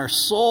thirst in our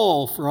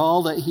soul for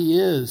all that He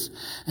is.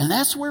 And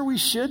that's where we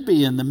should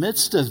be in the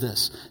midst of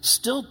this.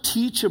 Still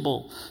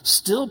teachable,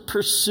 still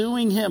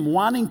pursuing Him,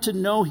 wanting to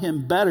know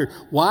Him better.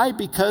 Why?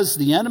 Because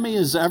the enemy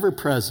is ever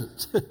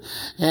present.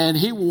 And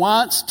he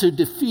wants to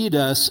defeat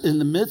us in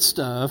the midst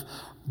of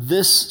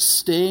this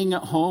staying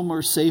at home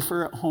or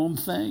safer at home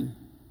thing.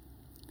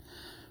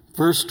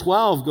 Verse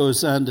 12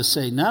 goes on to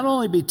say, not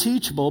only be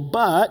teachable,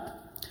 but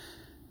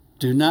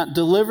do not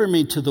deliver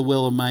me to the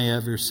will of my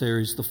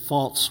adversaries. The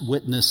false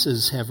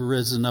witnesses have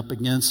risen up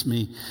against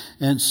me,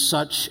 and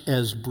such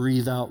as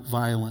breathe out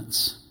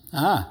violence.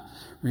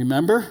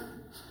 Remember?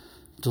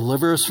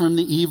 Deliver us from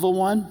the evil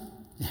one.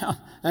 Yeah,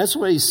 that's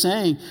what he's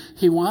saying.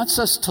 He wants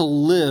us to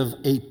live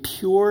a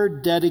pure,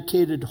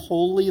 dedicated,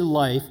 holy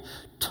life,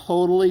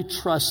 totally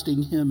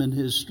trusting Him and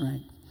His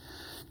strength,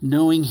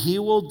 knowing He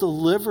will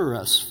deliver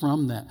us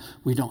from that.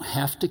 We don't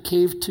have to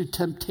cave to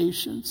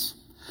temptations.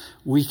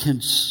 We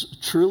can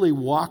truly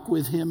walk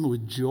with Him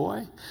with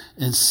joy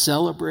and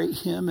celebrate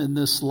Him in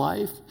this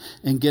life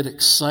and get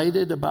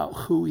excited about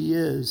who He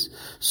is.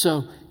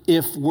 So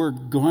if we're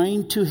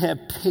going to have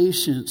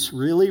patience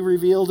really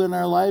revealed in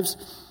our lives,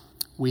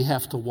 we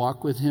have to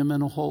walk with Him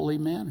in a holy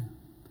manner.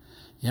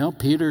 You know,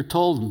 Peter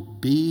told him,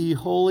 be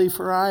holy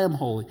for I am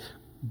holy.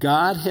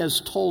 God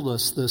has told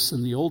us this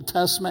in the Old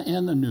Testament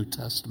and the New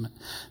Testament.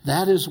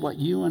 That is what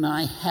you and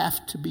I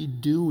have to be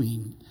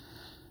doing.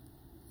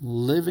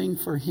 Living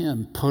for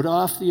Him. Put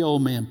off the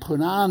old man.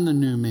 Put on the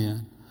new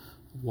man.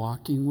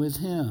 Walking with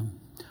Him.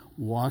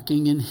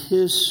 Walking in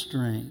His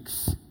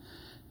strength.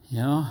 You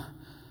know,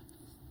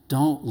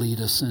 don't lead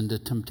us into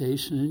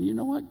temptation. And you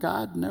know what?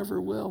 God never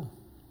will.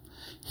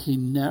 He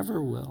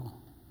never will.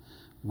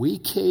 We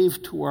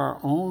cave to our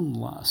own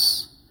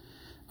lusts,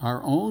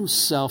 our own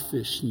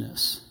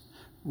selfishness,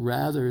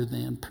 rather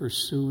than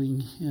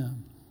pursuing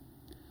Him.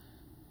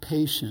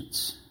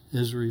 Patience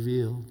is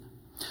revealed.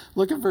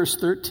 Look at verse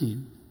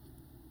 13.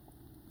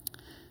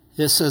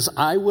 It says,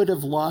 I would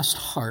have lost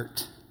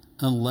heart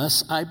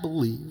unless I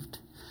believed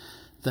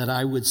that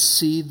I would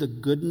see the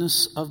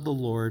goodness of the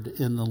Lord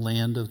in the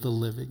land of the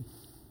living.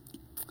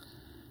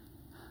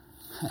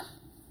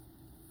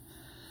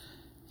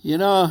 You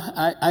know,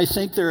 I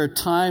think there are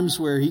times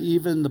where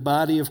even the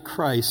body of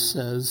Christ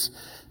says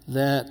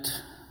that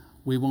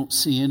we won't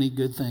see any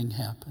good thing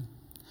happen.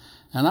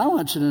 And I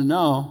want you to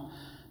know,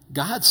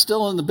 God's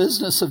still in the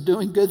business of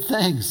doing good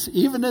things,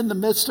 even in the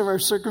midst of our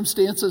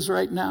circumstances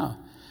right now.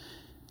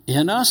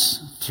 In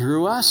us,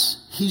 through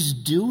us, He's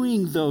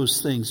doing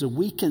those things, and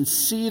we can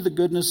see the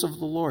goodness of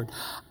the Lord.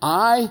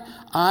 I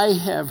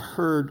have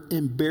heard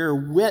and bear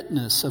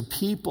witness of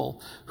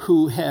people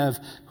who have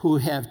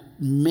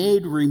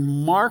made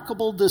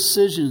remarkable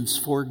decisions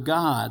for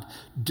God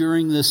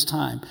during this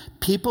time.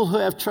 People who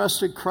have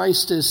trusted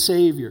Christ as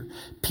Savior.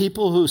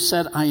 People who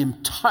said, I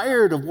am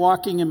tired of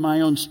walking in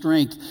my own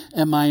strength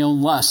and my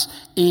own lust.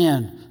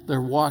 And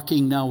they're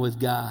walking now with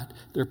God.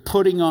 They're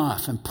putting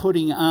off and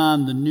putting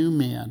on the new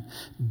man,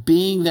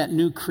 being that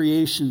new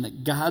creation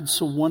that God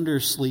so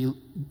wondrously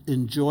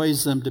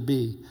enjoys them to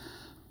be.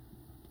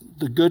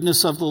 The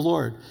goodness of the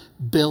Lord.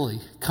 Billy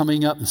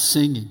coming up and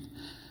singing.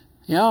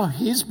 You know,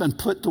 he's been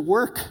put to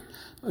work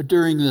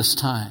during this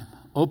time,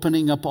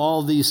 opening up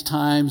all these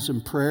times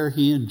in prayer,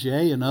 he and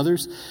Jay and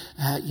others,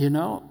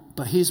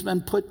 but he's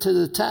been put to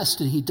the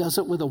test, and he does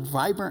it with a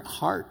vibrant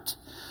heart,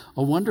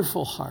 a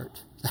wonderful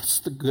heart. That's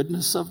the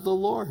goodness of the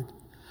Lord.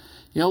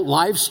 You know,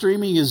 live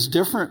streaming is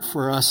different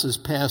for us as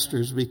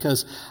pastors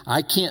because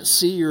I can't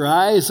see your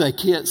eyes. I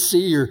can't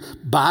see your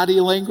body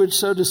language,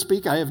 so to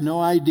speak. I have no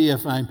idea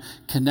if I'm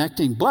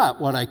connecting.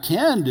 But what I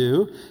can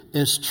do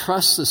is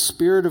trust the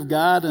Spirit of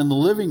God and the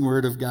living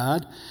Word of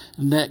God,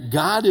 and that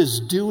God is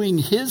doing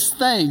His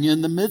thing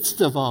in the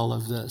midst of all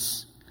of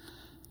this.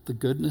 The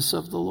goodness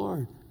of the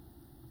Lord.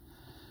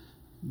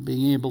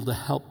 Being able to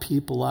help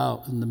people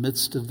out in the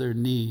midst of their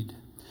need.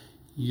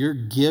 Your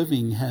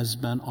giving has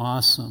been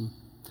awesome.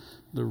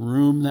 The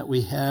room that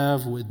we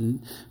have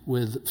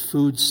with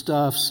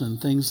foodstuffs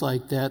and things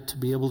like that to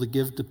be able to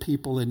give to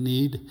people in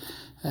need,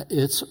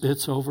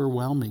 it's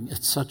overwhelming.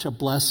 It's such a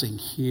blessing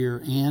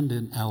here and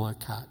in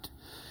Ellicott.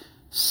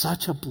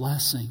 Such a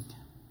blessing.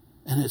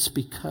 And it's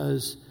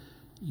because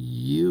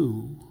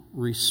you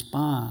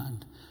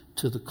respond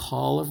to the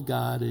call of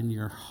God in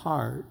your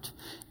heart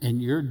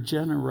and your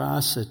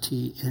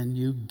generosity, and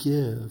you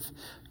give.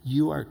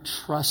 You are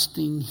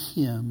trusting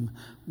Him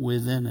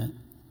within it.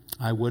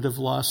 I would have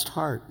lost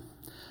heart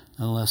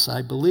unless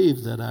I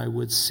believed that I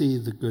would see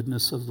the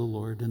goodness of the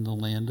Lord in the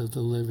land of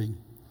the living.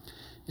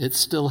 It's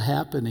still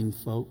happening,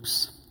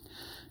 folks.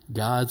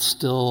 God's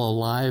still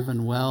alive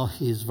and well.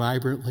 He's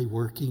vibrantly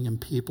working in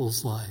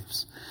people's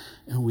lives.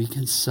 And we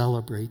can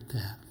celebrate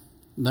that.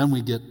 And then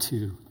we get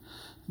to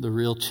the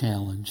real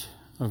challenge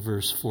of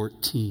verse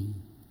 14.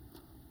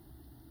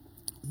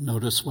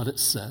 Notice what it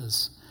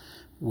says.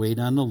 Wait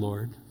on the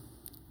Lord.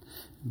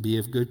 Be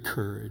of good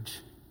courage,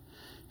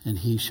 and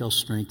he shall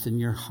strengthen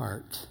your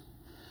heart.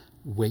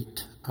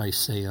 Wait, I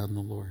say, on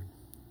the Lord.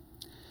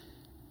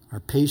 Our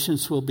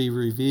patience will be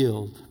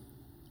revealed.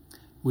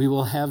 We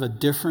will have a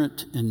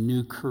different and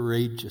new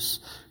courageous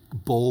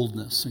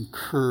boldness and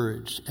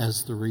courage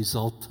as the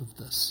result of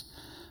this.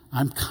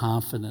 I'm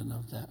confident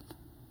of that.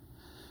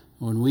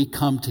 When we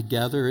come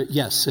together,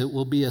 yes, it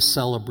will be a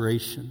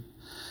celebration.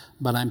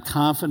 But I'm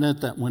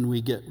confident that when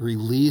we get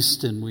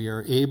released and we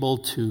are able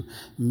to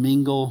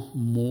mingle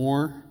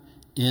more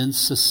in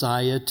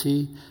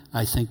society,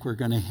 I think we're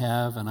going to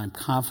have, and I'm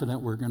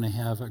confident we're going to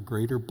have a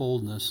greater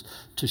boldness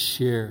to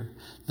share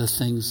the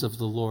things of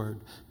the Lord,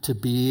 to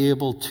be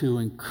able to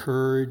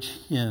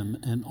encourage him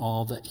in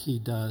all that he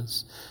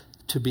does,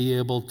 to be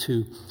able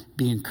to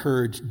be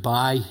encouraged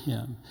by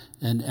him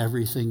in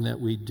everything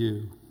that we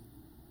do.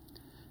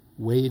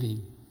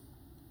 Waiting.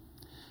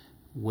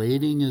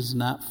 Waiting is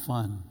not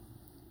fun.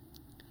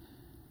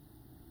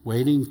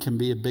 Waiting can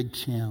be a big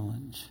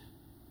challenge,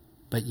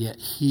 but yet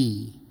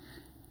he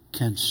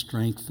can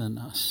strengthen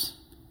us.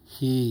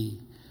 He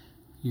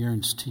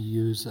yearns to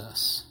use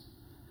us.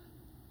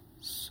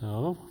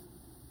 So,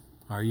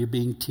 are you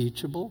being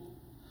teachable?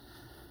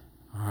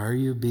 Are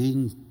you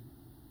being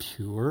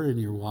pure in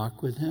your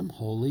walk with him,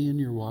 holy in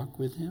your walk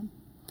with him?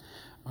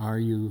 Are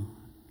you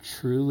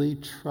truly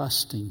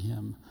trusting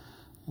him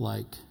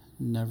like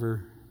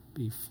never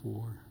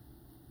before?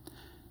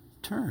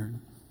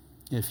 Turn,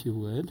 if you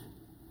would,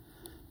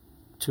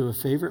 to a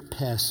favorite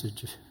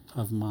passage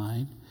of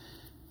mine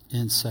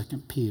in 2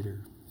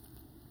 Peter.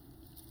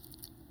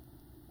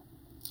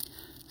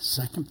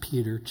 2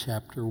 Peter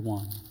chapter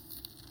 1.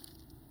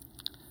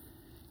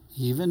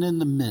 Even in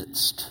the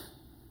midst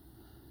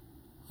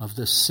of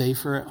the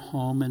safer at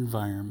home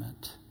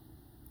environment,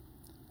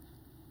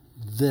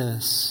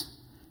 this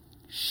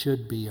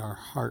should be our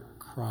heart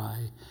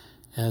cry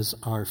as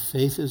our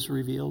faith is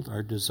revealed,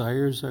 our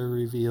desires are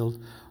revealed,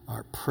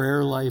 our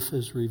prayer life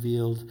is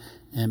revealed,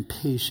 and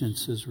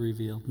patience is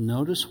revealed.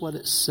 Notice what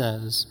it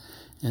says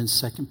in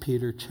 2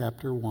 Peter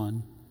chapter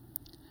 1.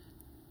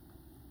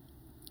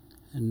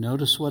 And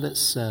notice what it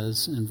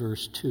says in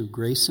verse 2.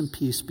 Grace and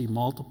peace be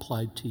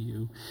multiplied to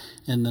you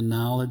in the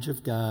knowledge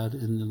of God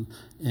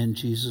and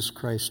Jesus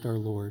Christ our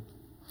Lord,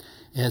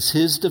 as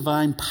his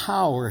divine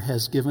power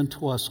has given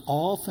to us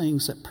all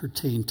things that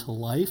pertain to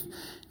life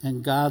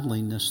and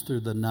godliness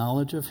through the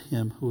knowledge of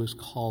him who has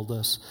called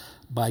us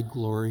by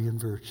glory and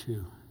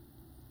virtue.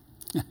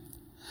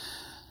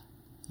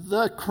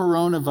 The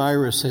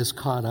coronavirus has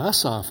caught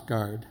us off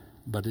guard,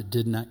 but it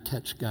did not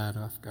catch God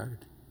off guard.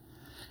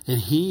 And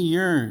he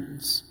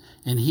yearns,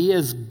 and he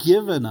has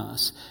given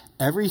us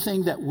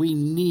everything that we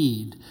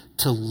need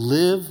to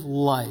live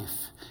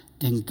life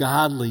in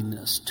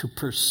godliness, to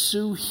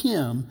pursue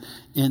him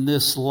in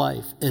this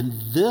life. And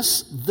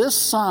this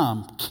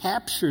psalm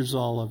captures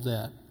all of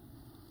that.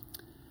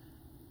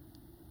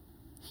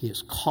 He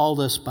has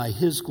called us by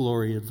his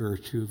glory and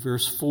virtue.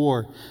 Verse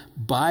 4,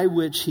 by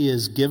which he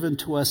has given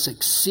to us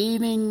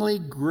exceedingly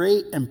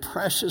great and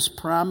precious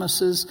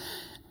promises,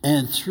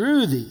 and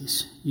through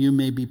these you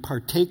may be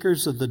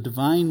partakers of the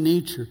divine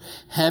nature,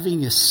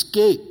 having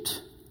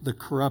escaped the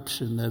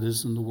corruption that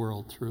is in the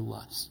world through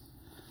lust.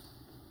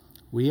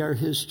 We are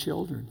his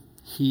children.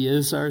 He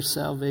is our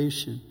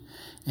salvation,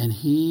 and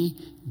he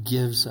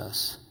gives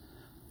us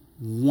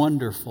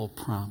wonderful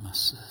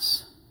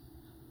promises.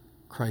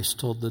 Christ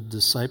told the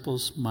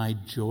disciples, my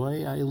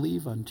joy I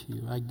leave unto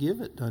you. I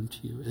give it unto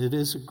you. It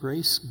is a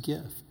grace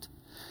gift.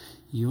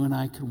 You and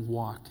I can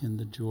walk in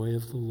the joy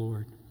of the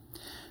Lord.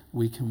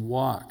 We can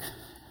walk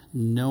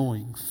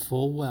knowing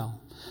full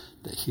well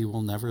that he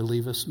will never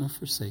leave us nor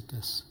forsake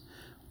us.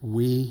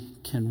 We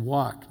can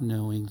walk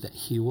knowing that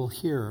he will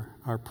hear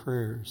our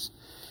prayers.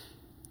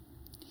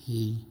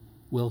 He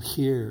will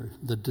hear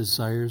the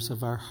desires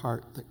of our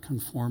heart that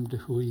conform to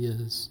who he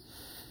is.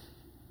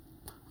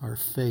 Our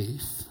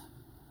faith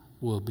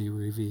will be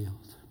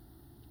revealed.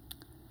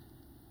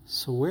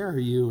 So where are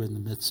you in the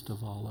midst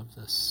of all of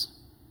this?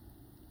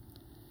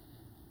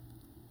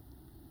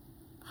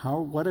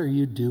 What are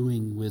you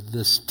doing with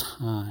this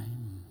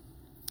time?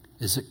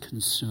 Is it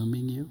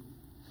consuming you?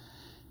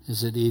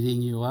 Is it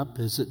eating you up?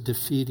 Is it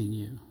defeating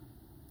you?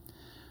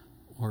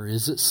 Or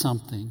is it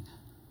something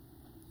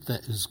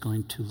that is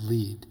going to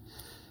lead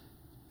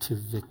to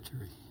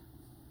victory?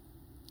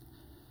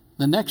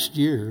 The next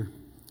year,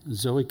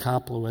 Zoe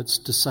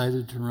Koplowitz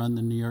decided to run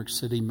the New York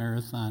City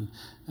Marathon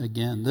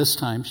again. This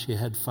time she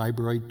had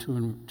fibroid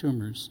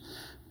tumors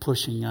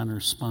pushing on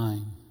her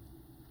spine.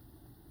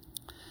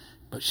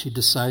 But she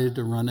decided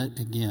to run it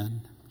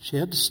again. She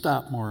had to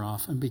stop more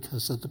often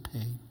because of the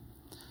pain.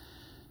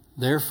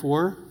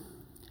 Therefore,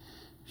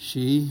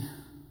 she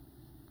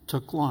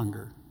took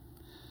longer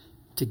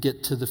to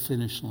get to the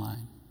finish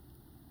line.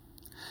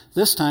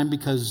 This time,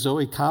 because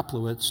Zoe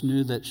Koplowitz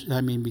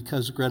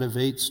because Greta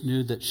Vates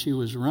knew that she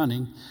was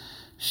running,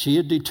 she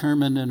had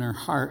determined in her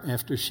heart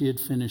after she had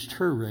finished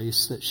her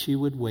race that she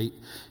would wait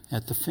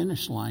at the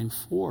finish line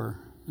for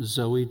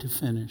Zoe to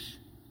finish.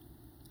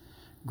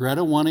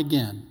 Greta won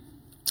again.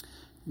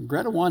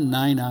 Greta won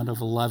 9 out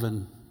of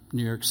 11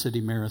 New York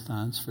City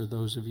marathons, for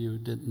those of you who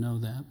didn't know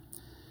that.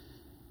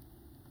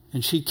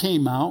 And she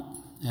came out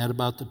at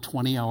about the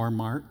 20-hour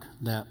mark,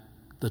 that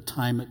the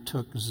time it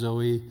took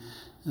Zoe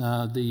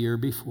the year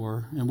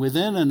before. And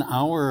within an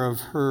hour of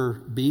her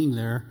being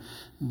there,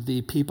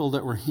 the people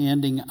that were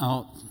handing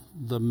out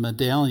the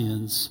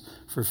medallions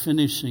for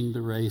finishing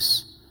the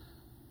race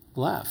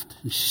left.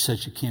 And she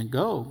said, "You can't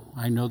go.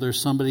 I know there's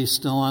somebody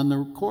still on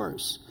the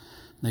course."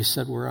 And they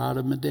said, "We're out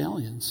of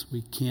medallions.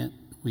 We're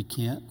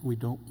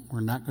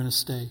not going to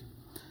stay."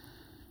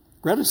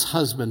 Greta's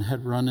husband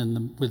had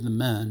run with the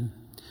men.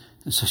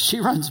 And so she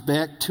runs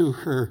back to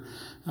her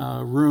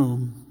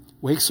room,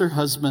 wakes her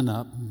husband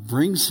up,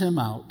 brings him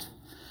out,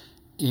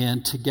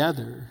 and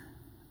together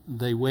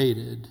they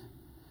waited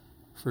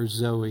for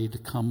Zoe to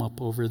come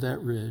up over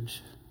that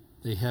ridge.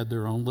 They had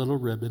their own little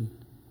ribbon,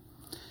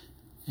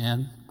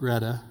 and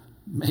Greta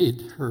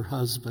made her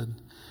husband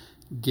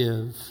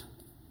give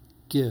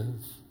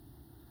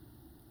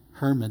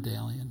her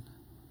medallion,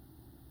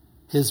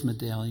 his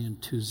medallion,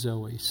 to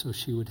Zoe, so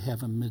she would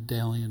have a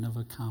medallion of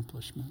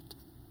accomplishment.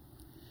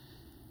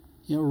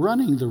 You know,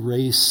 running the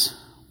race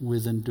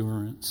with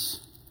endurance.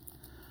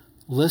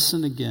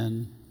 Listen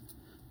again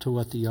to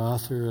what the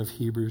author of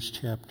Hebrews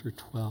chapter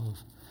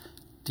 12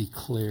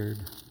 declared.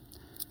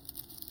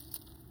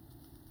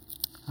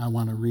 I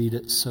want to read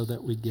it so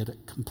that we get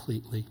it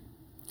completely.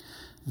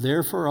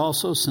 "Therefore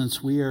also,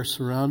 since we are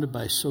surrounded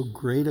by so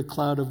great a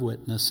cloud of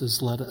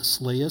witnesses, let us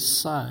lay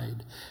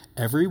aside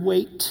every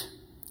weight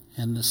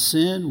and the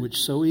sin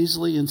which so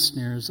easily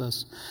ensnares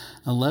us,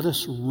 and let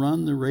us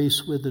run the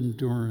race with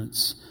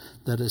endurance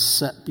that is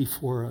set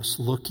before us,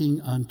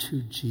 looking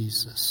unto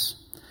Jesus,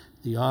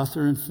 the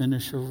author and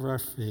finisher of our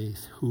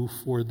faith, who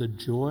for the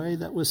joy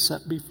that was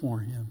set before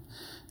him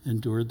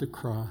endured the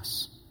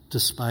cross,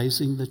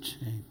 despising the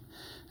shame,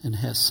 and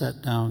has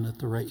sat down at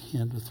the right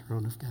hand of the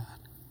throne of God."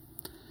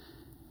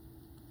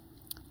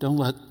 Don't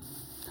let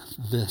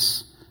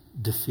this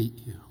defeat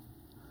you.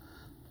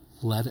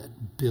 Let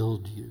it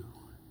build you.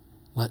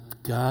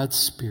 Let God's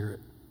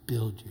Spirit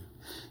build you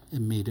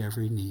and meet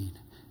every need.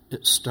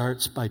 It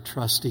starts by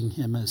trusting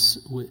him as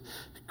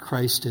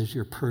Christ as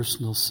your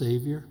personal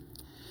Savior,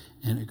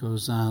 and it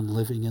goes on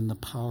living in the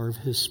power of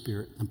his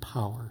Spirit and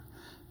power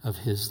of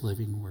his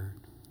living word.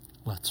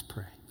 Let's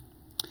pray.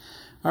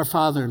 Our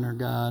Father and our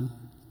God,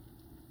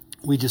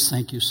 we just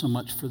thank you so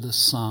much for this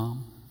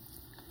psalm.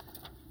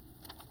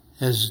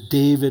 As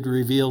David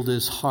revealed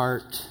his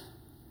heart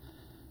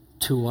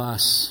to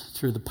us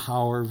through the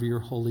power of your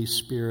Holy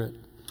Spirit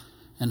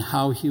and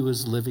how he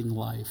was living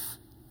life.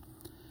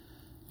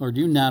 Lord,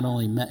 you not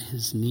only met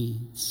his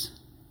needs,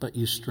 but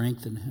you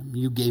strengthened him.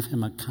 You gave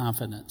him a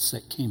confidence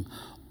that came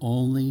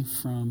only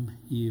from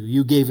you.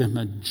 You gave him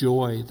a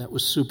joy that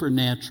was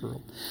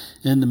supernatural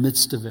in the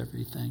midst of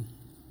everything.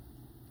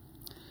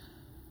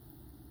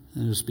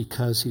 And it was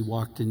because he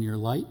walked in your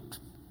light.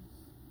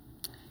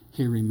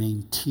 He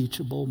remained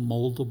teachable,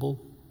 moldable,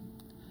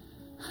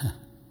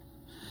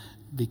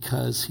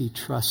 because he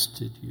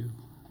trusted you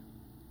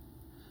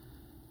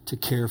to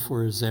care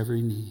for his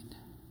every need.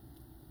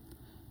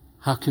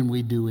 How can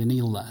we do any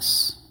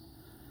less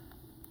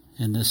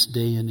in this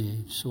day and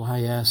age? So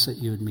I ask that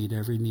you would meet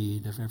every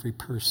need of every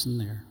person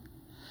there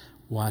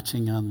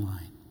watching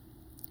online,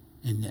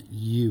 and that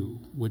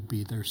you would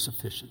be their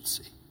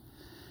sufficiency.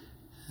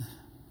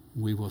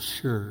 We will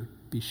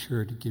be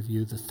sure to give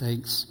you the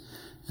thanks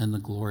and the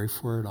glory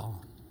for it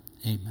all.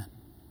 Amen.